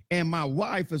 and my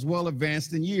wife is well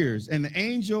advanced in years. And the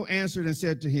angel answered and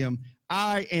said to him,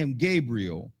 I am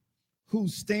Gabriel, who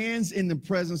stands in the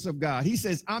presence of God. He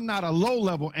says, I'm not a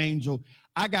low-level angel.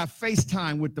 I got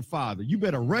FaceTime with the Father. You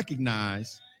better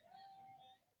recognize.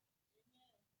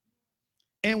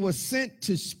 And was sent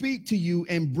to speak to you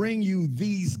and bring you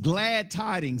these glad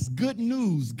tidings, good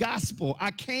news, gospel.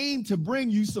 I came to bring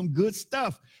you some good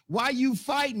stuff. Why you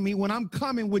fighting me when I'm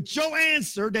coming with your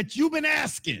answer that you've been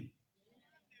asking?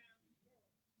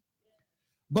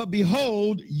 But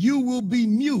behold, you will be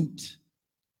mute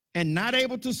and not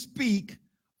able to speak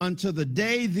until the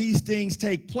day these things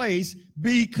take place,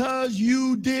 because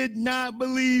you did not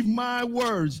believe my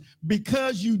words,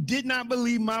 because you did not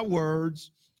believe my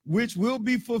words, which will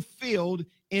be fulfilled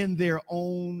in their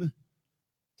own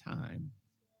time.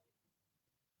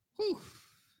 Whew.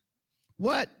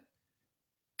 What?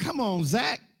 Come on,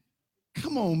 Zach.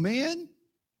 Come on, man.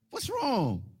 What's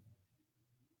wrong?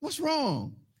 What's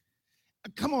wrong?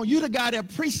 Come on, you the guy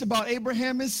that preached about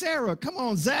Abraham and Sarah. Come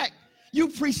on, Zach. You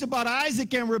preached about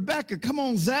Isaac and Rebekah. Come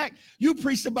on, Zach. You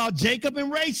preached about Jacob and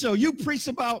Rachel. You preached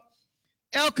about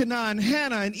Elkanah and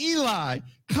Hannah and Eli.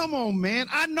 Come on, man.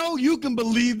 I know you can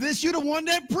believe this. You're the one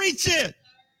that preached it.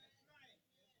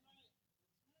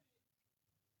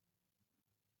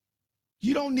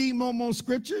 You don't need more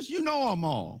scriptures. You know them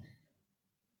all.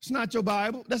 It's not your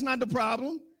Bible. That's not the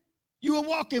problem. You're a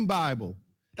walking Bible.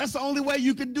 That's the only way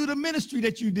you can do the ministry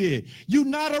that you did. You're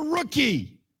not a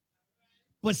rookie.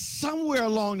 But somewhere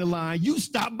along the line, you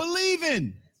stopped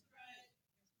believing.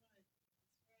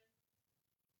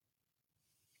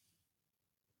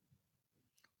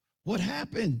 What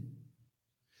happened?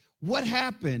 What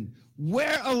happened?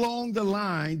 Where along the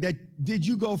line did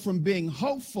you go from being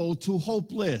hopeful to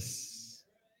hopeless?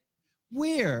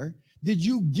 Where did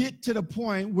you get to the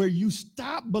point where you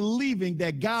stopped believing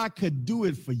that God could do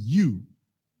it for you?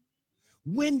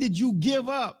 When did you give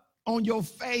up on your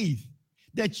faith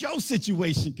that your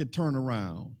situation could turn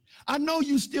around? I know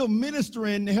you still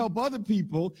ministering to help other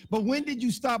people, but when did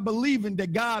you stop believing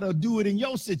that God will do it in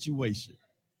your situation?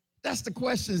 That's the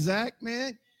question, Zach,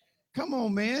 man. Come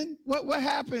on, man. What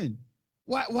happened?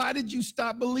 Why did you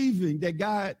stop believing that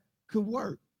God could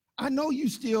work? I know you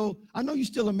still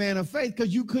a man of faith,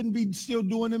 because you couldn't be still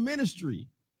doing the ministry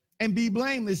and be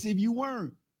blameless if you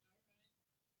weren't.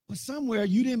 But somewhere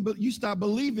you stopped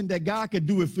believing that God could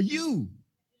do it for you.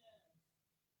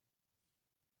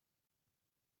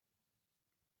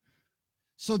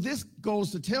 So this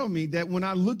goes to tell me that when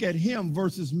I look at him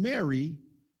versus Mary,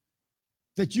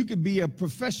 that you could be a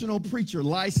professional preacher,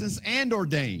 licensed and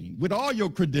ordained, with all your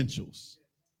credentials,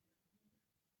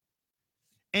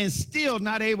 and still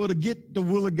not able to get the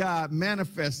will of God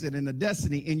manifested in the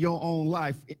destiny in your own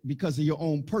life because of your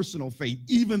own personal faith,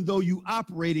 even though you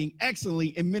operating excellently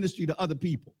in ministry to other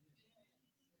people.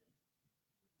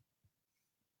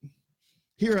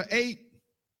 Here are 8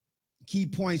 key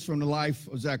points from the life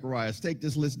of Zacharias. Take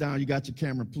this list down. You got your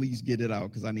camera. Please get it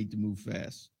out, because I need to move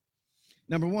fast.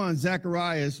 Number 1,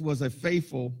 Zacharias was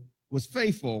faithful,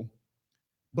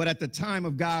 but at the time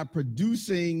of God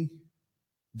producing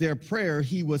their prayer,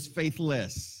 he was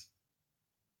faithless.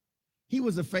 He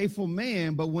was a faithful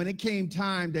man, but when it came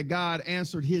time that God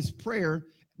answered his prayer,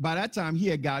 by that time he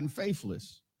had gotten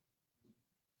faithless.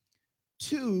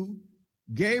 2,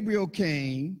 Gabriel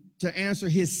came to answer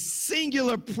his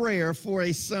singular prayer for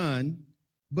a son,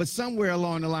 but somewhere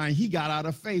along the line, he got out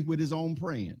of faith with his own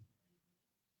praying.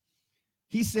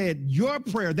 He said, your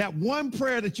prayer, that one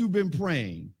prayer that you've been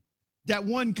praying, that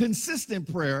one consistent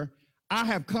prayer, I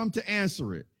have come to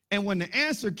answer it. And when the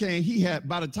answer came,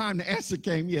 by the time the answer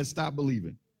came, he had stopped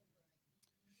believing.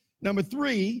 Number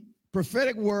 3,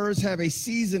 prophetic words have a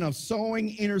season of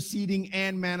sowing, interceding,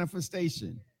 and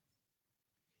manifestation.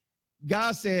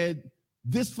 God said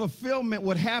this fulfillment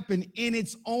would happen in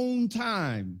its own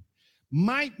time.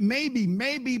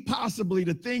 Maybe, possibly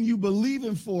the thing you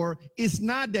believing for, it's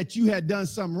not that you had done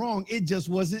something wrong. It just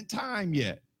wasn't time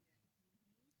yet.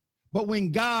 But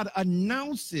when God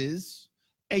announces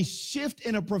a shift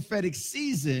in a prophetic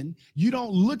season, you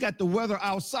don't look at the weather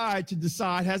outside to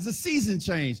decide, has the season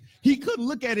changed? He couldn't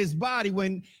look at his body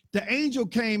when the angel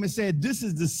came and said, this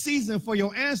is the season for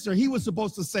your answer. He was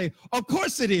supposed to say, of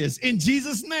course it is, in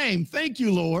Jesus' name. Thank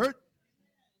you, Lord.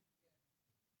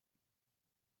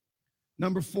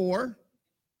 Number 4,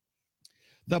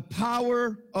 the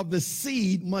power of the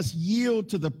seed must yield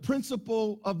to the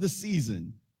principle of the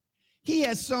season. He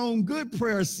had sown good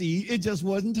prayer seed. It just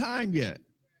wasn't time yet.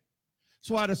 That's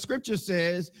why the scripture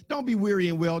says, don't be weary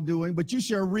in well-doing, but you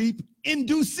shall reap in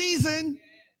due season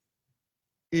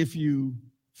if you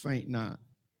faint not.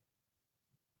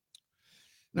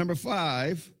 Number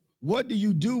 5, what do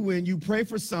you do when you pray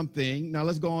for something? Now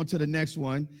let's go on to the next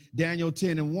one. Daniel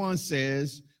 10:1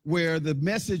 says, where the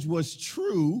message was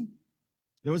true.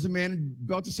 There was a man,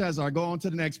 Belteshazzar. Go on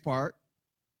to the next part.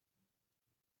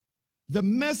 The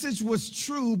message was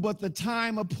true, but the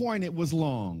time appointed was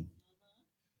long.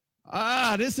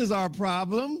 This is our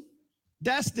problem.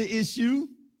 That's the issue.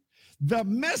 The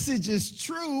message is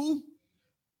true,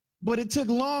 but it took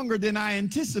longer than I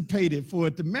anticipated for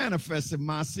it to manifest in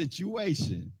my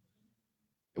situation.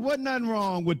 There wasn't nothing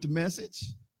wrong with the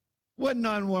message. Wasn't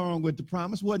nothing wrong with the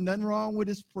promise. Wasn't nothing wrong with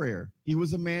his prayer. He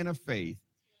was a man of faith.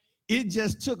 It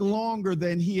just took longer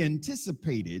than he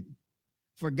anticipated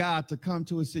for God to come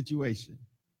to a situation.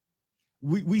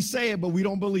 We say it, but we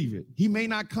don't believe it. He may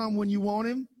not come when you want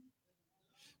him.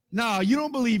 No, you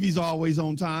don't believe he's always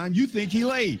on time. You think he's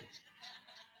late.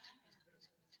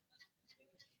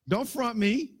 Don't front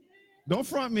me. Don't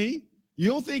front me. You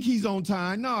don't think he's on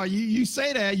time. No, you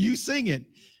say that, you sing it.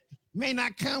 May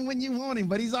not come when you want him,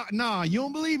 but no, you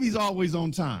don't believe he's always on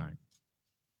time.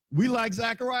 We like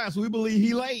Zacharias, we believe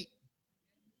he's late.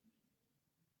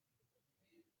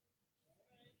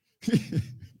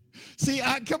 See,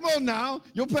 come on now.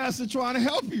 Your pastor trying to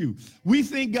help you. We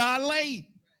think God late.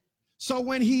 So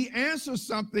when he answers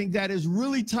something that is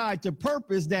really tied to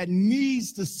purpose, that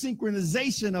needs the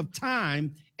synchronization of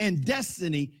time and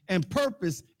destiny and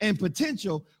purpose and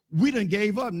potential, we done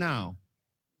gave up now.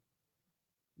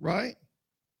 Right?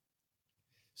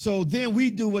 So then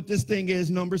we do what this thing is,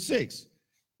 number 6.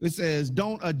 It says,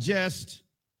 don't adjust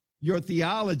your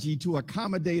theology to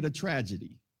accommodate a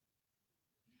tragedy.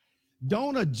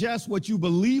 Don't adjust what you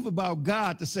believe about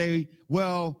God to say,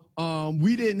 well,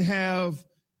 we didn't have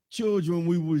children when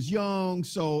we was young,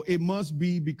 so it must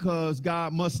be because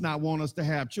God must not want us to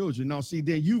have children. Now, see,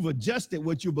 then you've adjusted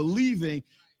what you're believing,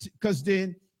 because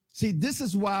then, see, this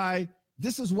is why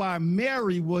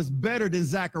Mary was better than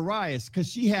Zacharias,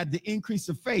 because she had the increase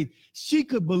of faith. She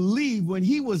could believe when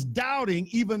he was doubting,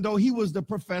 even though he was the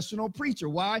professional preacher.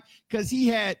 Why? Because he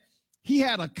had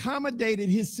accommodated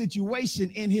his situation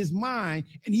in his mind,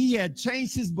 and he had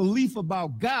changed his belief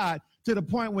about God to the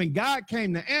point when God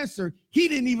came to answer, he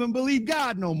didn't even believe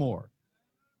God no more.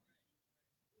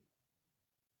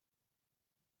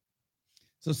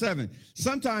 So 7,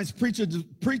 sometimes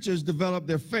preachers develop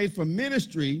their faith for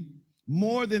ministry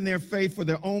more than their faith for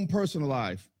their own personal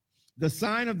life. The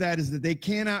sign of that is that they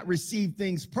cannot receive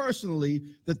things personally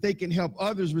that they can help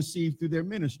others receive through their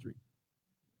ministry.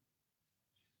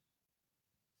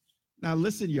 Now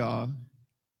listen, y'all,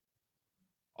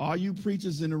 all you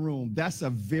preachers in the room, that's a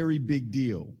very big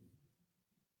deal.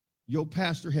 Your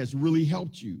pastor has really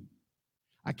helped you.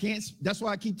 That's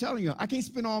why I keep telling you, I can't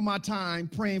spend all my time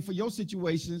praying for your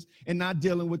situations and not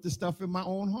dealing with the stuff in my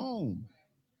own home.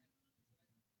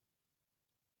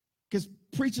 Because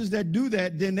preachers that do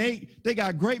that, then they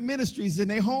got great ministries and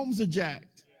their homes are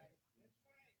jacked.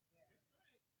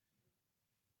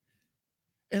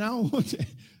 And I don't want to,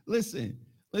 listen,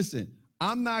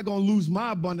 I'm not going to lose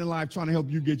my abundant life trying to help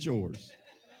you get yours.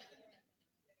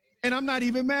 And I'm not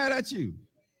even mad at you.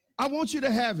 I want you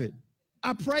to have it.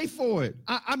 I pray for it.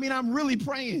 I mean, I'm really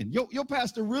praying. Your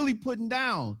pastor really putting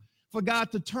down for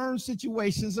God to turn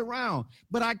situations around.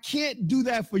 But I can't do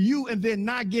that for you and then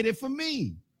not get it for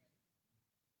me.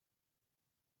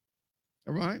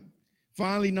 All right.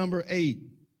 Finally, number 8.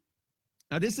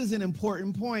 Now, this is an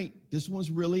important point. This one's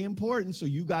really important. So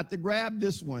you got to grab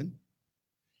this one.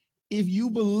 If you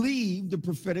believe the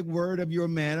prophetic word of your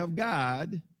man of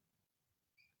God,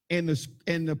 and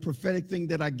the prophetic thing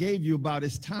that I gave you about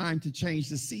it's time to change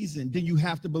the season, then you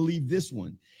have to believe this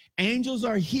one. Angels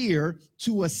are here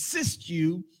to assist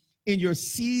you in your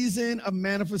season of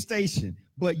manifestation,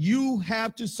 but you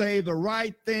have to say the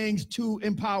right things to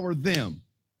empower them.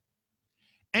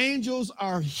 Angels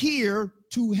are here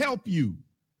to help you.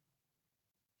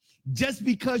 Just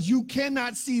because you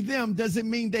cannot see them doesn't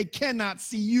mean they cannot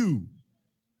see you.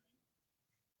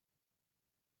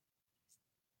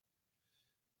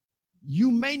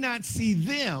 You may not see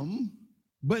them,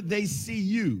 but they see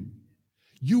you.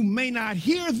 You may not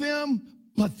hear them,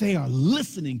 but they are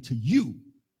listening to you.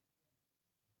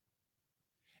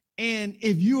 And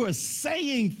if you are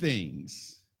saying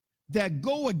things that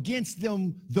go against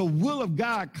them, the will of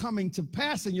God coming to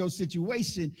pass in your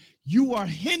situation, you are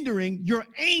hindering your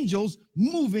angels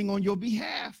moving on your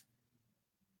behalf.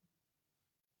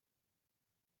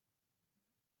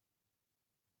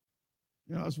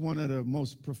 You know, it's one of the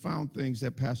most profound things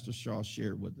that Pastor Shaw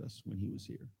shared with us when he was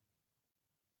here.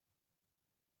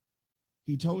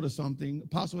 He told us something.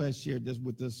 Apostle has shared this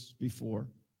with us before,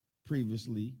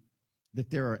 previously, that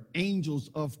there are angels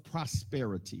of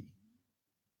prosperity.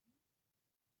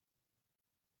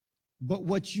 But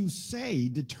what you say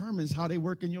determines how they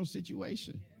work in your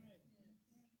situation.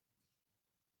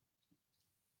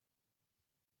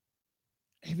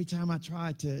 Every time I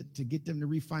try to get them to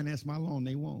refinance my loan,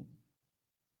 they won't.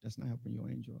 That's not helping your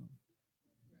angel.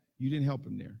 You didn't help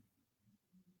him there.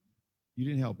 You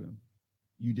didn't help him.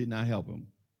 You did not help him.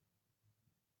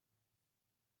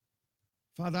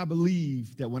 Father, I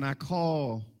believe that when I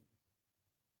call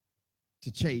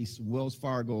to Chase, Wells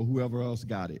Fargo, whoever else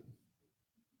got it,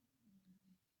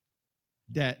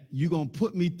 that you're going to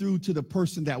put me through to the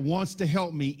person that wants to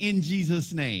help me in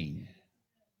Jesus' name.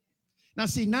 Now,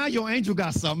 see, now your angel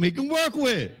got something he can work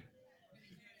with.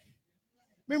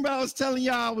 Remember I was telling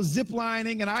y'all I was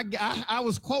ziplining and I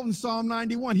was quoting Psalm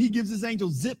 91. He gives his angel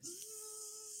zips.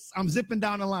 I'm zipping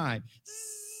down the line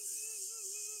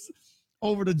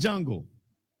over the jungle.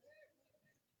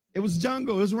 It was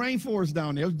jungle. It was rainforest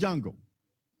down there. It was jungle.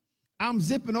 I'm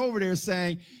zipping over there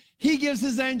saying, he gives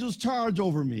his angels charge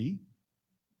over me.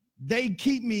 They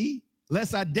keep me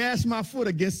lest I dash my foot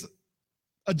against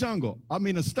a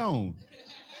stone.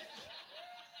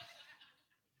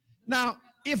 Now,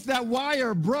 if that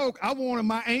wire broke, I wanted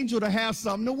my angel to have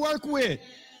something to work with.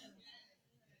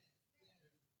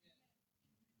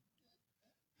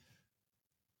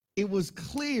 It was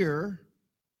clear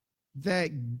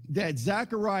that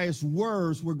Zacharias'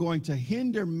 words were going to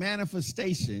hinder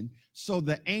manifestation, so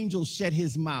the angel shut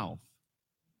his mouth.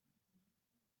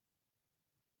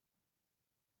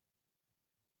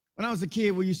 When I was a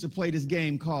kid, we used to play this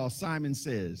game called Simon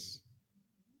Says.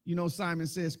 You know Simon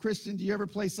Says? Christian, do you ever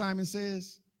play Simon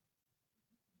Says?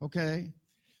 Okay.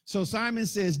 So Simon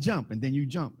says jump, and then you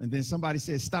jump. And then somebody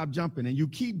says stop jumping, and you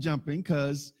keep jumping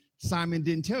because Simon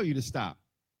didn't tell you to stop.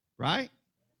 Right?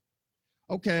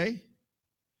 Okay.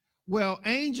 Well,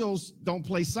 angels don't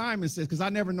play Simon Says because I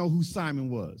never know who Simon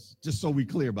was, just so we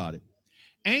clear about it.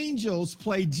 Angels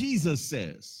play Jesus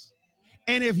Says.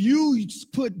 And if you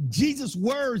put Jesus'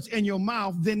 words in your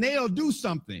mouth, then they'll do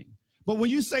something. But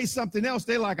when you say something else,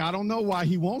 they're like, I don't know why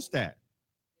he wants that.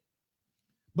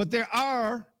 But there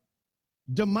are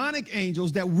demonic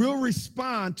angels that will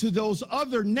respond to those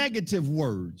other negative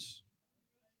words.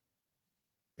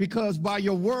 because by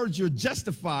your words you're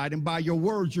justified and by your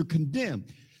words you're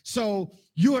condemned. So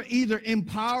you're either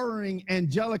empowering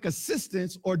angelic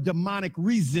assistance or demonic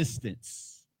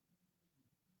resistance.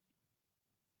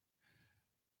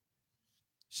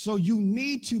 So you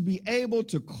need to be able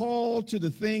to call to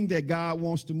the thing that God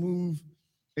wants to move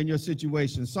in your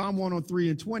situation. Psalm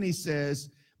 103:20 says,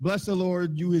 bless the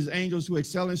Lord, you his angels who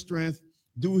excel in strength,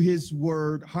 do his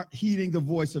word, heeding the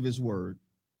voice of his word.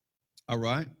 All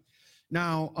right.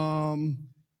 Now,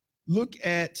 look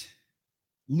at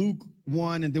Luke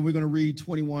 1, and then we're going to read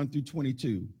 21 through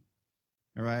 22.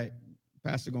 All right.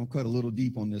 Pastor going to cut a little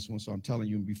deep on this one, so I'm telling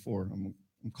you before. I'm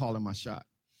calling my shot.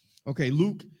 Okay,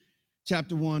 Luke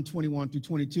chapter 1, 21 through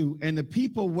 22. And the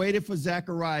people waited for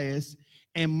Zacharias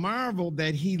and marveled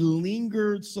that he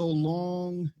lingered so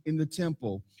long in the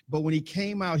temple. But when he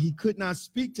came out, he could not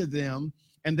speak to them,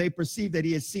 and they perceived that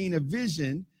he had seen a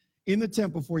vision in the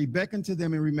temple, for he beckoned to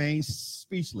them and remained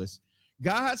speechless.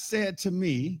 God said to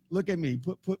me, look at me,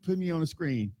 put me on the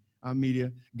screen,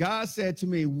 media. God said to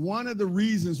me, one of the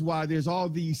reasons why there's all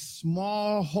these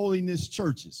small holiness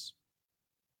churches,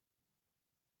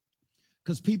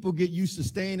 because people get used to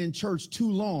staying in church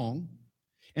too long,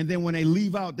 and then when they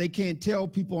leave out, they can't tell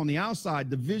people on the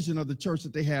outside the vision of the church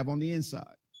that they have on the inside.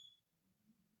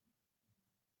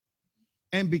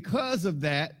 And because of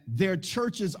that, their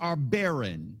churches are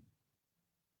barren.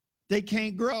 They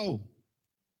can't grow,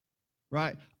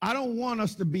 right? I don't want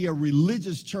us to be a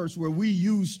religious church where we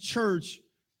use church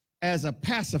as a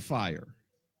pacifier.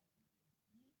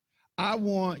 I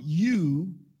want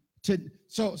you to,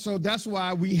 so that's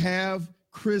why we have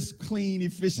crisp, clean,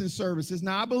 efficient services.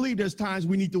 Now, I believe there's times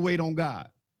we need to wait on God.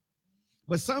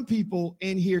 But some people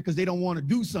in here, because they don't want to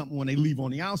do something when they leave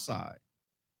on the outside,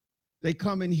 they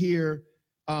come in here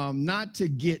not to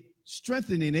get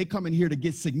strengthening, they come in here to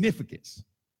get significance.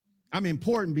 I'm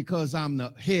important because I'm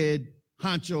the head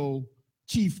honcho,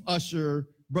 chief usher,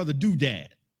 brother doodad.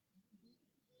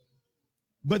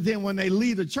 But then when they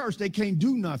leave the church, they can't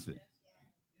do nothing.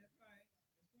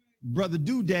 Brother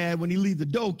doodad, when he leave the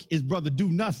doke, is brother do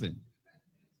nothing.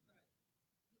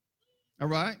 All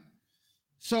right?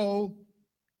 So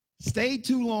stayed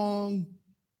too long,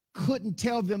 couldn't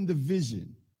tell them the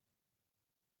vision.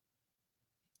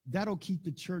 That'll keep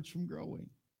the church from growing.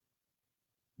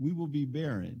 We will be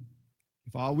barren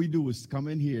if all we do is come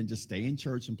in here and just stay in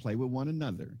church and play with one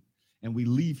another, and we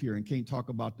leave here and can't talk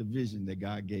about the vision that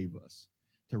God gave us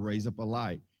to raise up a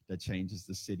light that changes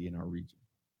the city in our region.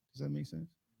 Does that make sense?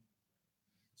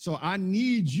 So I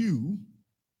need you,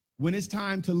 when it's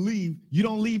time to leave, you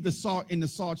don't leave the salt in the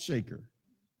salt shaker.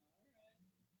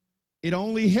 It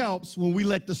only helps when we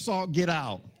let the salt get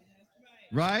out,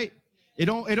 right? It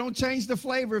don't change the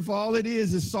flavor if all it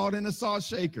is salt in a salt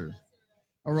shaker.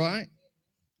 All right?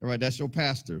 All right, that's your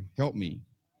pastor. Help me.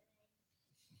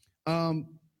 I'm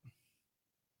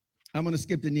going to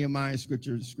skip the Nehemiah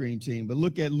scripture screen team, but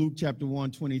look at Luke chapter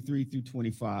 1, 23 through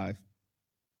 25.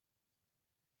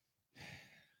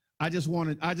 I just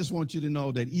want you to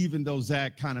know that even though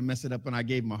Zach kind of messed it up and I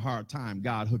gave him a hard time,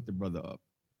 God hooked the brother up.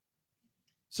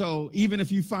 So even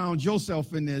if you found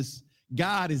yourself in this,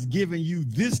 God is giving you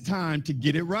this time to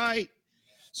get it right.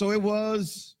 So it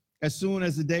was as soon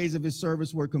as the days of his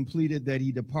service were completed that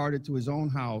he departed to his own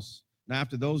house. And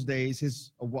after those days,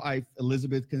 his wife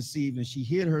Elizabeth conceived, and she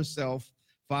hid herself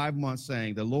 5 months,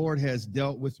 saying, the Lord has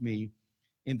dealt with me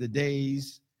in the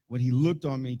days when he looked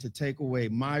on me to take away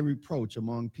my reproach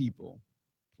among people.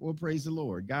 Well, praise the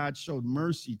Lord. God showed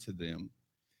mercy to them.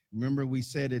 Remember, we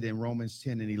said it in Romans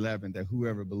 10 and 11, that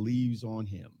whoever believes on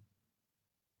him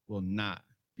will not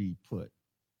be put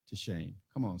to shame.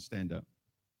 Come on, stand up.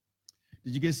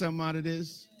 Did you get something out of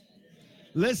this?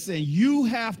 Listen, you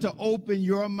have to open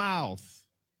your mouth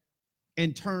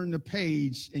and turn the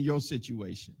page in your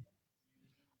situation.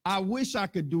 I wish I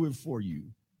could do it for you.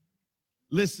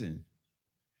 Listen,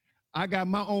 I got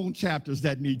my own chapters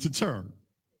that need to turn.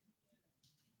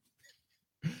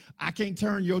 I can't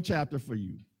turn your chapter for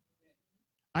you.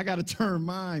 I got to turn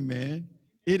mine, man.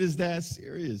 It is that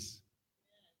serious.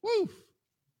 Woo!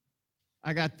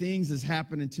 I got things that's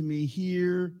happening to me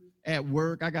here at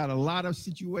work. I got a lot of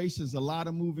situations, a lot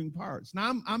of moving parts.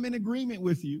 Now, I'm in agreement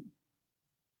with you,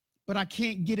 but I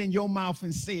can't get in your mouth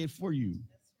and say it for you.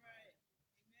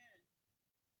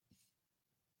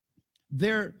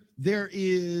 That's right. Amen. There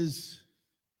is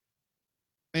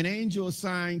an angel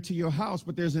assigned to your house,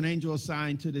 but there's an angel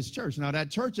assigned to this church. Now, that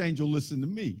church angel listened to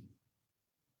me.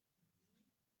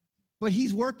 But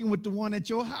he's working with the one at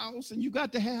your house, and you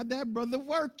got to have that brother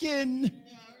working.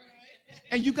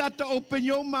 And you got to open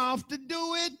your mouth to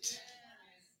do it.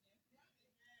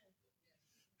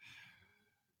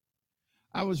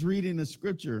 I was reading the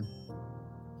scripture.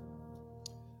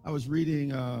 I was reading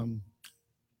the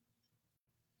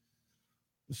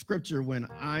scripture when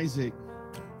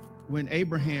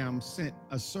Abraham sent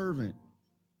a servant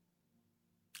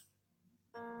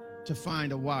to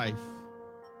find a wife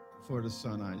for the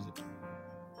son Isaac.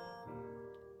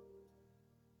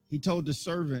 He told the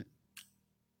servant,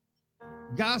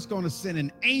 God's going to send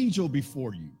an angel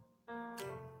before you.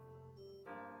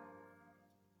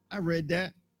 I read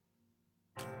that.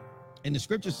 And the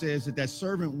scripture says that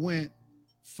servant went,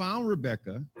 found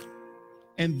Rebekah,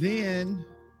 and then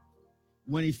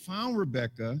when he found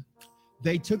Rebekah,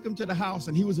 they took him to the house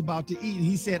and he was about to eat. And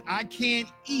he said, I can't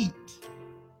eat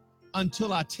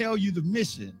until I tell you the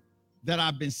mission that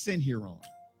I've been sent here on.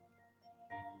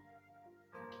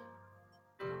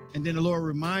 And then the Lord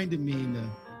reminded me in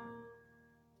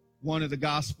one of the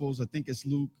Gospels, I think it's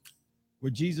Luke, where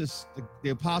Jesus,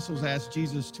 the apostles asked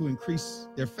Jesus to increase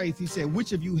their faith. He said,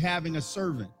 which of you having a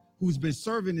servant who's been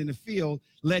serving in the field,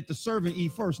 let the servant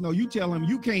eat first? No, you tell him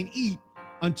you can't eat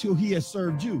until he has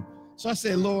served you. So I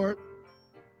said, Lord,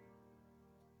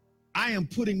 I am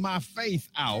putting my faith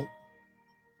out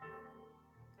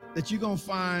that you're going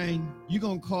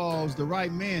to cause the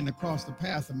right man to cross the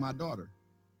path of my daughter.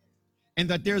 And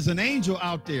that there's an angel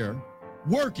out there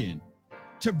working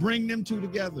to bring them two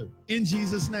together in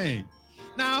Jesus' name.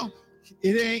 Now,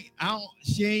 ain't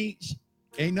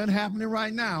nothing happening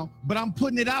right now, but I'm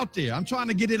putting it out there. I'm trying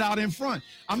to get it out in front.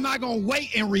 I'm not going to wait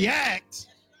and react.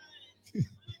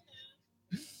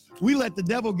 We let the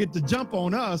devil get the jump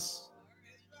on us,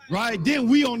 right? Then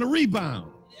we on the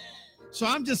rebound. So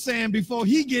I'm just saying before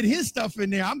he get his stuff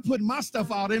in there, I'm putting my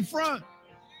stuff out in front.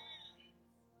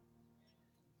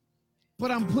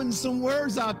 But I'm putting some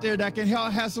words out there that can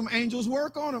help have some angels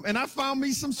work on them. And I found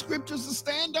me some scriptures to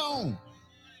stand on.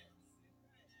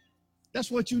 That's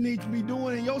what you need to be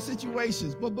doing in your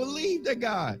situations. But believe that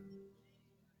God.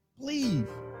 Believe.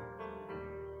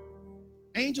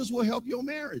 Angels will help your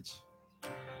marriage.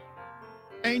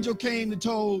 Angel came and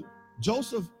told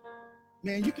Joseph,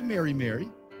 man, you can marry Mary.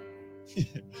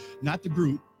 Not the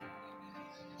group.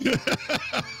 You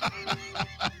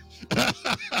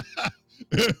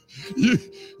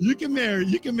can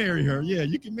marry her. Yeah,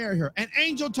 you can marry her. An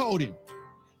angel told him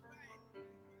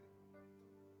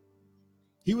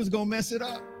he was going to mess it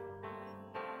up.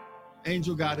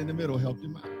 Angel got in the middle, helped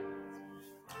him out.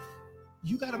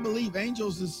 You got to believe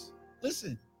angels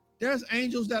listen, there's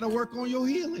angels that'll work on your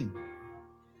healing.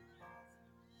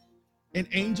 And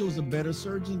angels are better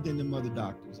surgeons than them other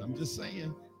doctors. I'm just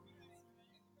saying.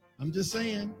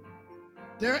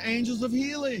 There are angels of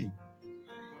healing.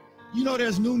 You know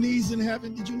there's new knees in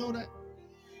heaven. Did you know that?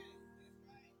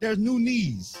 There's new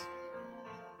knees.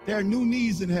 There are new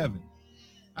knees in heaven.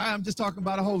 I'm just talking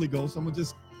about the Holy Ghost.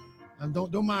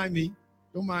 Don't mind me.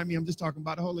 Don't mind me. I'm just talking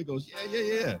about the Holy Ghost.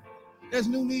 Yeah. There's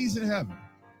new knees in heaven.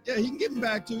 Yeah, he can give them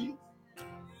back to you.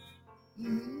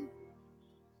 Mm-hmm.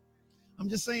 I'm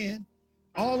just saying.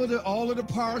 All of the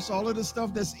parts, all of the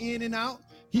stuff that's in and out,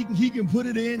 he can put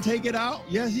it in, take it out.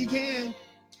 Yes, he can.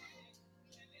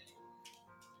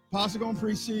 Pastor gonna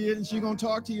preach to you, and she gonna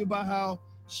talk to you about how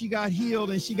she got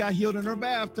healed, and she got healed in her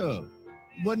bathtub.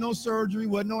 Wasn't no surgery,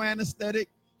 wasn't no anesthetic.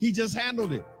 He just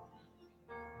handled it.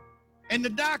 And the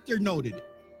doctor noted it.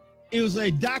 It was a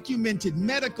documented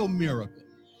medical miracle.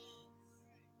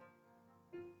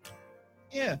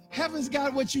 Yeah, heaven's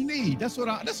got what you need. That's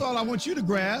all I want you to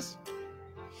grasp.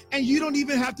 And you don't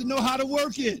even have to know how to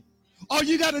work it. All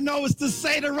you got to know is to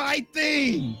say the right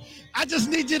thing. I just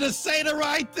need you to say the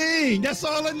right thing. That's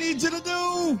all I need you to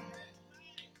do.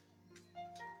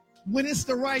 When it's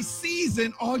the right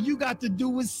season, all you got to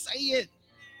do is say it.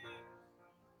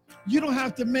 You don't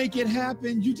have to make it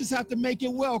happen. You just have to make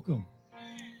it welcome.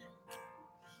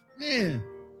 Man,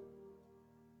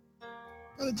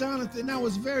 Brother Jonathan, that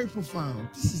was very profound.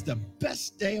 This is the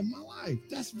best day of my life.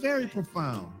 That's very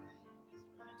profound.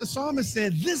 The psalmist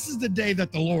said, this is the day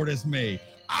that the Lord has made.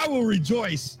 I will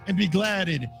rejoice and be glad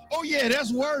in it. Oh yeah,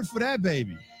 that's word for that,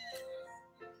 baby.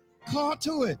 Call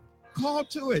to it. Call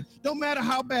to it. No matter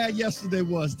how bad yesterday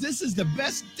was. This is the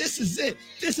best. This is it.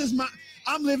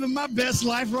 I'm living my best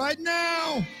life right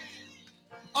now.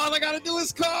 All I got to do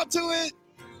is call to it.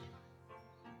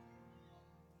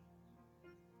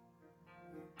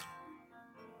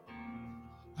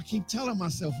 I keep telling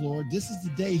myself, Lord, this is the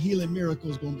day healing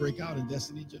miracles going to break out in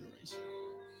Destiny Generation.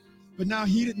 But now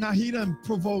he done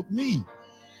provoked me.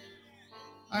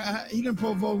 He done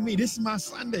provoked me. This is my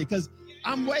Sunday because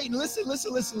I'm waiting. Listen.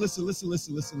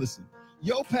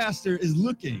 Your pastor is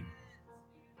looking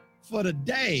for the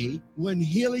day when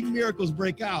healing miracles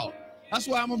break out. That's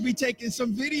why I'm going to be taking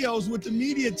some videos with the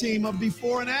media team of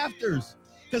before and afters,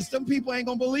 because some people ain't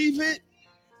going to believe it.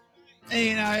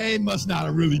 And it must not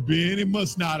have really been. It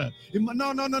must not have.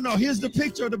 No. Here's the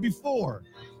picture of the before.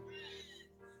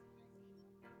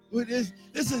 This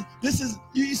is,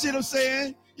 you see what I'm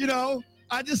saying? You know,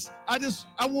 I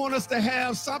want us to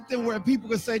have something where people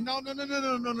can say, no.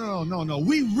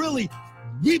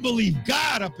 We believe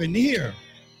God up in here.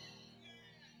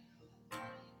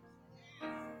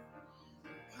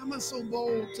 Why am I so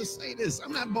bold to say this?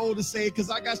 I'm not bold to say it because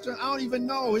I don't even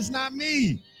know. It's not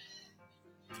me.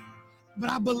 But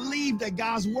I believe that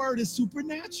God's word is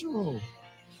supernatural.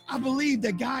 I believe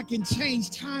that God can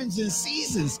change times and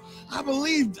seasons. I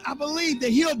believe that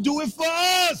he'll do it for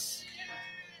us.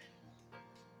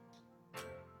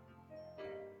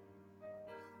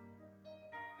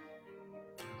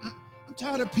 I'm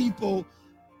tired of people.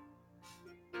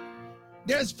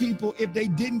 There's people, if they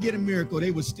didn't get a miracle,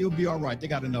 they would still be all right. They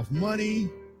got enough money.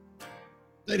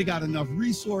 They got enough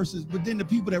resources. But then the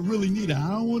people that really need it, I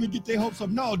don't want to get their hopes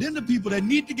up. No, then the people that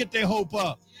need to get their hope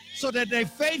up so that their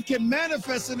faith can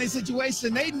manifest in their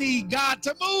situation, they need God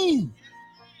to move.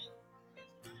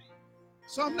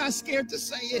 So I'm not scared to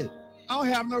say it. I don't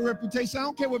have no reputation. I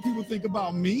don't care what people think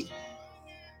about me.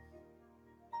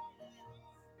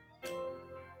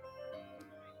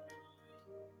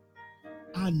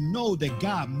 I know that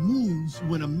God moves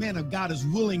when a man of God is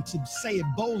willing to say it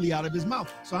boldly out of his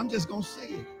mouth. So I'm just going to say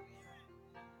it.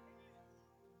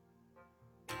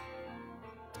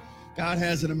 God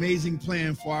has an amazing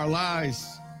plan for our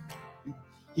lives.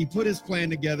 He put his plan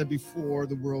together before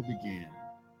the world began.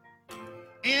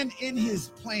 And in his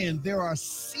plan, there are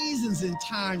seasons and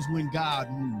times when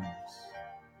God moves.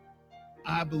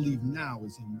 I believe now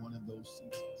is in one of those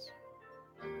seasons.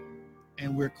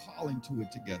 And we're calling to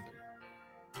it together.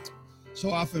 So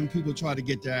often people try to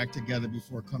get their act together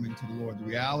before coming to the Lord. The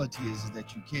reality is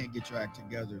that you can't get your act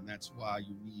together, and that's why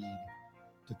you need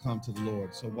to come to the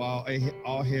Lord. So while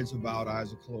all heads are bowed,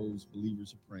 eyes are closed,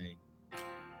 believers are praying.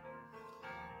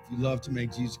 If you love to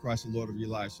make Jesus Christ the Lord of your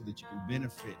life so that you can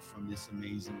benefit from this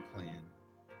amazing plan,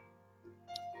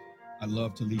 I'd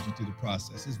love to lead you through the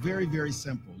process. It's very, very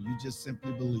simple. You just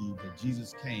simply believe that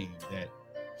Jesus came, that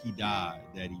he died,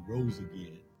 that he rose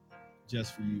again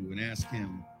just for you, and ask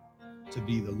him to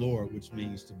be the Lord, which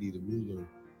means to be the ruler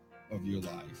of your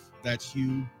life. That's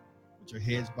you with your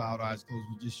heads bowed, eyes closed.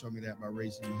 You just show me that by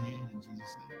raising your hand in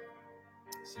Jesus' name.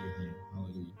 See your hand.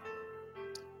 Hallelujah.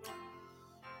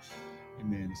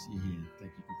 Amen. See your hand.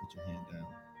 Thank you. You can put your hand down.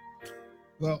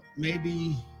 Well,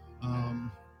 maybe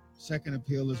second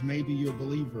appeal is maybe you're a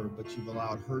believer, but you've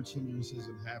allowed hurts, hindrances,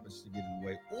 and habits to get in the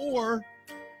way. Or,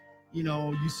 you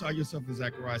know, you saw yourself as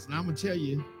Zacharias. And I'm going to tell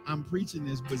you, I'm preaching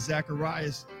this, but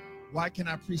Zacharias, why can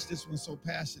I preach this one so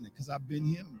passionate? Because I've been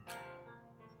him.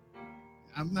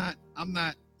 I'm not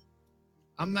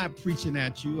preaching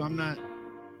at you. I'm not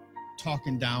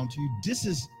talking down to you. This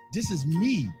is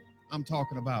me I'm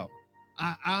talking about.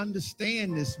 I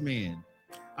understand this man.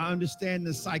 I understand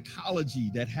the psychology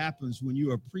that happens when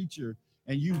you're a preacher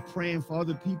and you praying for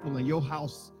other people and your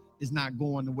house is not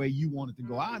going the way you want it to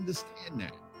go. I understand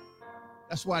that.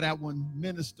 That's why that one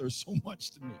ministers so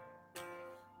much to me.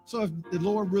 So if the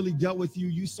Lord really dealt with you,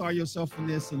 you saw yourself in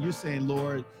this and you're saying,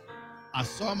 Lord, I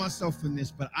saw myself in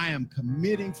this, but I am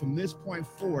committing from this point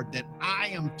forward that I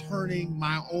am turning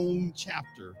my own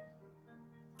chapter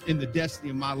in the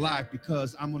destiny of my life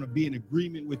because I'm going to be in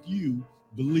agreement with you,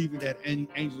 believing that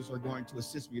angels are going to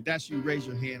assist me. If that's you, raise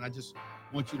your hand. I just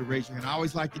want you to raise your hand. I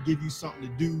always like to give you something to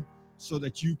do so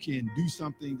that you can do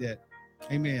something that,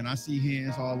 amen, I see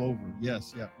hands all over.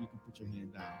 Yes, you can put your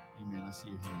hand down. Amen, I see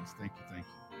your hands. Thank you.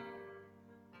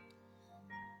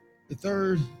 The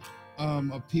third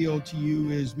appeal to you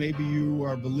is maybe you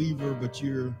are a believer, but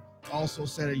you're also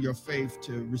setting your faith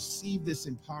to receive this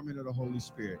empowerment of the Holy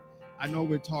Spirit. I know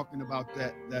we're talking about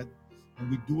that and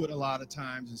we do it a lot of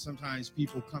times, and sometimes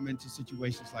people come into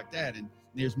situations like that and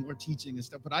there's more teaching and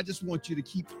stuff, but I just want you to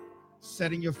keep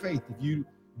setting your faith. If you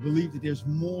believe that there's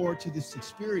more to this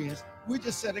experience, we're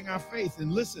just setting our faith.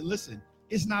 And listen,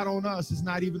 it's not on us, it's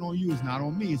not even on you, it's not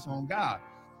on me, it's on God.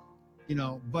 You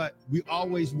know, but we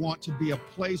always want to be a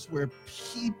place where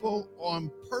people on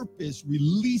purpose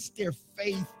release their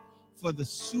faith for the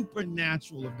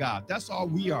supernatural of God. That's all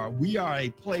we are. We are a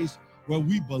place where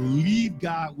we believe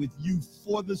God with you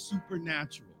for the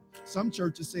supernatural. Some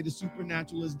churches say the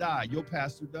supernatural has died. Your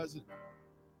pastor doesn't.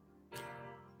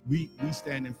 We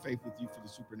stand in faith with you for the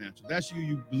supernatural. That's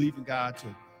you believe in God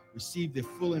to receive the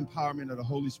full empowerment of the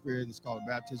Holy Spirit. It's called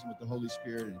baptism with the Holy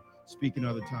Spirit. And speak in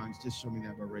other tongues. Just show me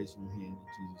that by raising your hand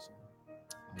in Jesus'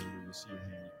 name. Hallelujah. See your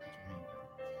hand. Put your hand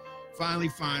down.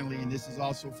 finally, and this is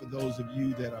also for those of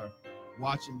you that are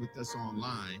watching with us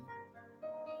online,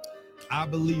 I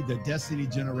believe that Destiny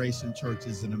Generation Church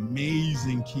is an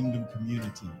amazing kingdom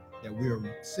community that we are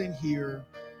sent here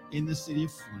in the city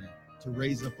of Flint to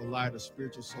raise up a light of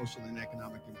spiritual, social, and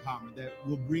economic empowerment that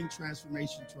will bring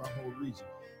transformation to our whole region.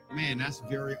 Man, that's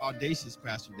very audacious,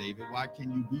 Pastor David. Why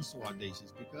can you be so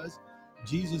audacious? Because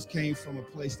Jesus came from a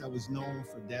place that was known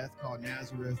for death called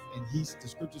Nazareth, and the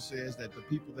scripture says that the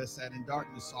people that sat in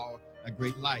darkness saw a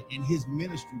great light, and his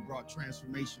ministry brought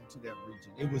transformation to that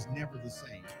region. It was never the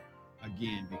same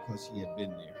again because he had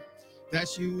been there. If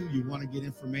that's you want to get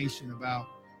information about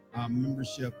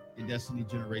membership in Destiny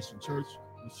Generation Church,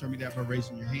 show me that by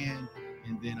raising your hand,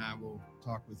 and then I will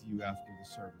talk with you after the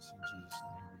service. In Jesus'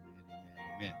 name,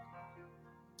 amen, amen.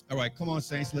 All right, come on,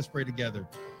 saints, let's pray together.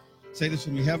 Say this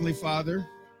with me. Heavenly Father,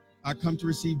 I come to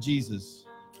receive Jesus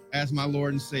as my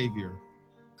Lord and Savior.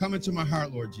 Come into my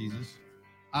heart, Lord Jesus.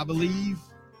 I believe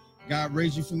God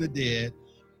raised you from the dead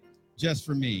just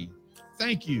for me.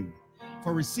 Thank you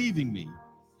for receiving me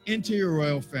into your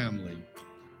royal family.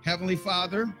 Heavenly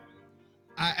Father,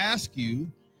 I ask you,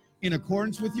 in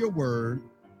accordance with your word,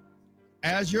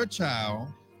 as your child,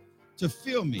 to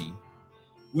fill me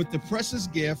with the precious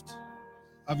gift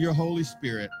of your Holy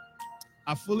Spirit.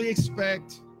 I fully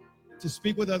expect to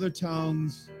speak with other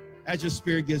tongues as your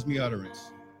Spirit gives me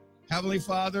utterance. Heavenly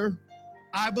Father,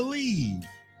 I believe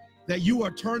that you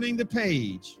are turning the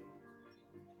page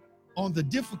on the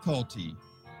difficulty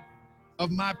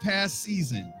of my past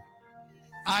season.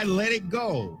 I let it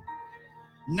go.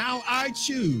 Now I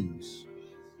choose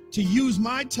to use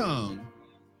my tongue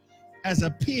as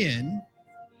a pen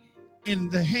in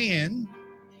the hand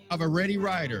of a ready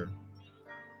writer.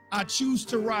 I choose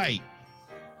to write.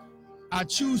 I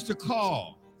choose to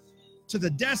call to the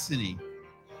destiny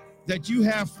that you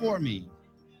have for me.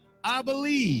 I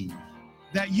believe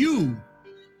that you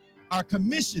are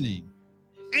commissioning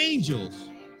angels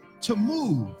to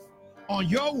move on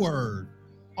your word,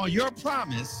 on your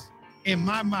promise in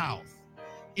my mouth.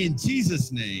 In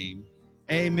Jesus' name,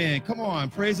 amen. Come on,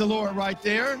 praise the Lord right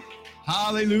there.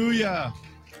 Hallelujah.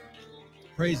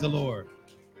 Praise the Lord.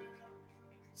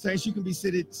 Saints, you can be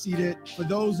seated. For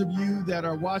those of you that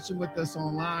are watching with us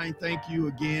online, thank you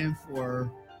again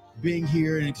for being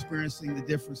here and experiencing the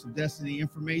difference of destiny.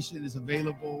 Information is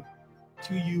available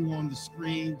to you on the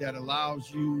screen that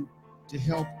allows you to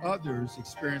help others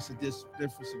experience the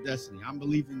difference of destiny. I'm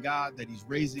believing God that he's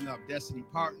raising up destiny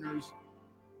partners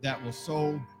that will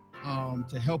sow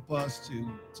to help us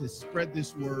to spread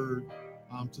this word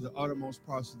to the uttermost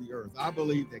parts of the earth. I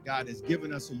believe that God has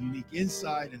given us a unique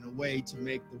insight and a way to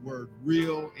make the word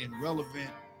real and relevant,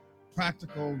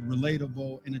 practical,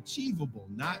 relatable, and achievable.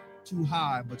 Not too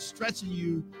high, but stretching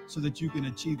you so that you can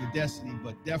achieve the destiny,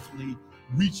 but definitely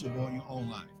reachable in your own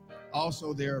life.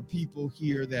 Also, there are people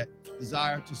here that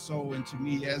desire to sow into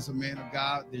me as a man of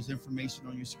God. There's information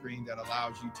on your screen that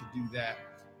allows you to do that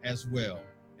as well.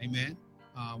 Amen.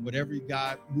 Whatever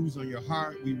God moves on your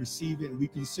heart, we receive it, and we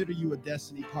consider you a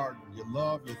destiny partner. Your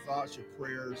love, your thoughts, your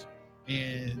prayers,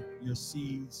 and your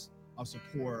seeds of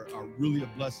support are really a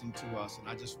blessing to us, and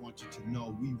I just want you to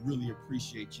know we really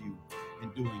appreciate you in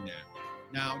doing that.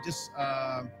 Now, just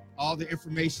all the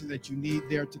information that you need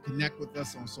there to connect with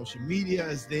us on social media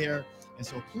is there, and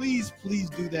so please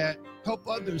do that. Help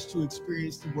others to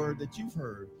experience the word that you've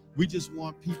heard. We just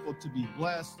want people to be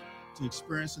blessed, to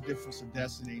experience the difference of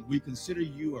destiny. We consider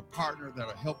you a partner that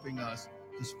are helping us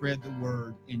to spread the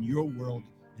word in your world,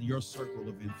 in your circle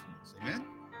of influence. Amen.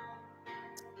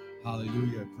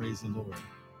 Hallelujah. Praise the Lord.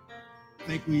 I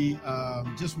think we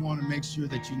just want to make sure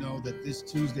that you know that this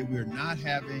Tuesday we're not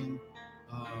having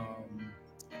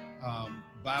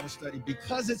Bible study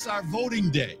because it's our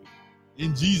voting day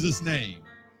in Jesus' name.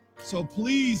 So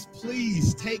please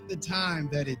take the time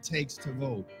that it takes to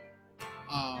vote.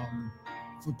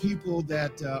 For people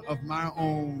that of my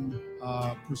own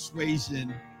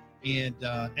persuasion and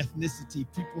ethnicity,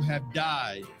 people have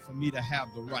died for me to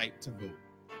have the right to vote.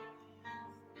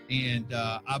 And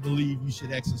I believe you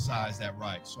should exercise that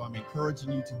right. So I'm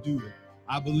encouraging you to do it.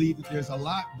 I believe that there's a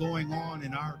lot going on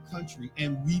in our country,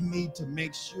 and we need to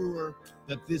make sure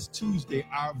that this Tuesday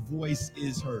our voice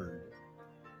is heard.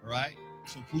 All right?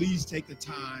 So please take the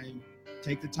time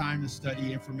to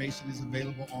study. Information is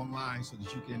available online so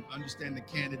that you can understand the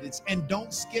candidates, and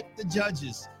don't skip the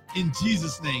judges. In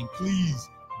Jesus' name, please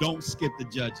don't skip the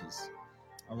judges.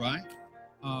 All right?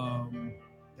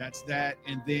 That's that.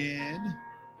 And then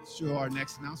show our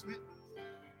next announcement.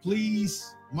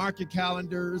 Please mark your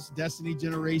calendars, Destiny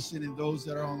Generation, and those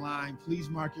that are online. Please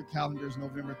mark your calendars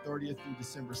November 30th through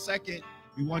December 2nd.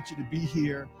 We want you to be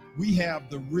here. We have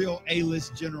the real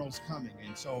A-list generals coming.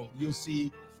 And so you'll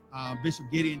see Bishop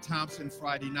Gideon Thompson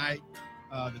Friday night,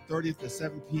 the 30th at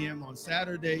 7 p.m. on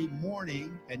Saturday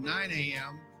morning at 9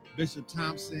 a.m. Bishop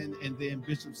Thompson and then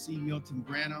Bishop C. Milton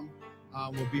Granham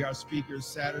will be our speakers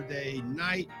Saturday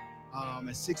night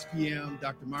at 6 p.m.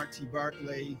 Dr. Mark T.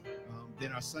 Barclay.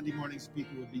 Then our Sunday morning speaker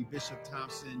will be Bishop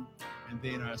Thompson. And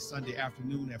then our Sunday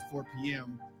afternoon at 4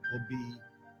 p.m. will be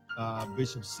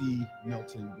Bishop C.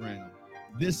 Milton Granham.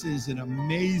 This is an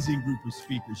amazing group of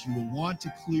speakers. You will want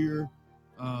to clear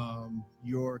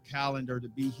your calendar to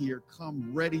be here. Come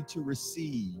ready to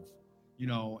receive,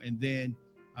 and then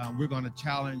we're going to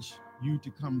challenge you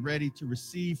to come ready to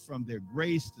receive from their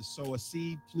grace, to sow a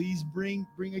seed. Please bring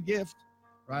a gift,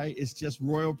 right? It's just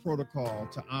royal protocol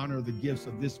to honor the gifts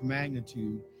of this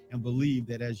magnitude and believe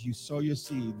that as you sow your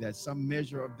seed, that some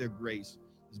measure of their grace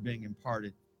is being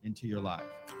imparted into your life.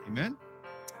 Amen.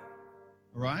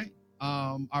 All right.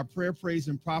 Our prayer, praise,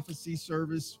 and prophecy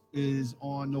service is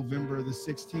on November the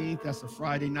 16th. That's a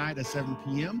Friday night at 7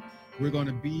 p.m. We're going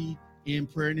to be in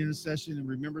prayer and intercession. And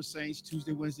remember, saints,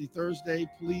 Tuesday, Wednesday, Thursday,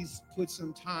 please put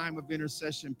some time of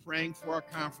intercession praying for our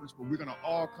conference, but we're going to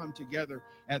all come together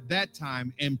at that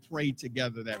time and pray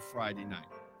together that Friday night.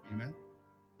 Amen.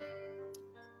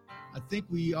 I think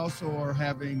we also are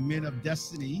having Men of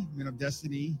Destiny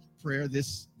prayer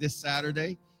this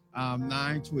Saturday,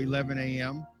 9 to 11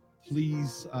 a.m.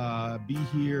 Please be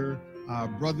here.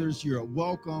 Brothers, you're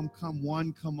welcome. Come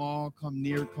one, come all, come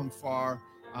near, come far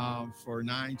for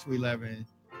 9 to 11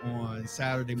 on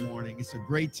Saturday morning. It's a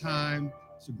great time.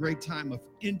 It's a great time of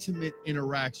intimate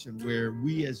interaction where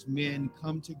we as men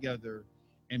come together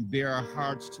and bear our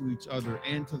hearts to each other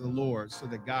and to the Lord so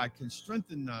that God can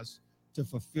strengthen us to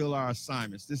fulfill our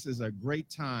assignments. This is a great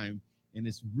time, and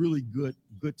it's really good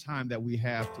time that we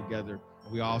have together.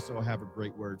 And we also have a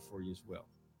great word for you as well.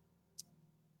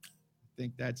 I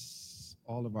think that's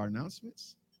all of our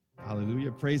announcements.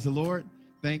 Hallelujah. Praise the Lord.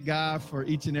 Thank God for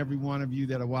each and every one of you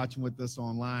that are watching with us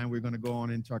online. We're going to go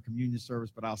on into our communion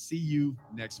service, but I'll see you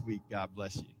next week. God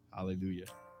bless you. Hallelujah.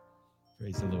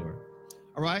 Praise the Lord.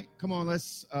 All right. Come on.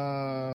 Let's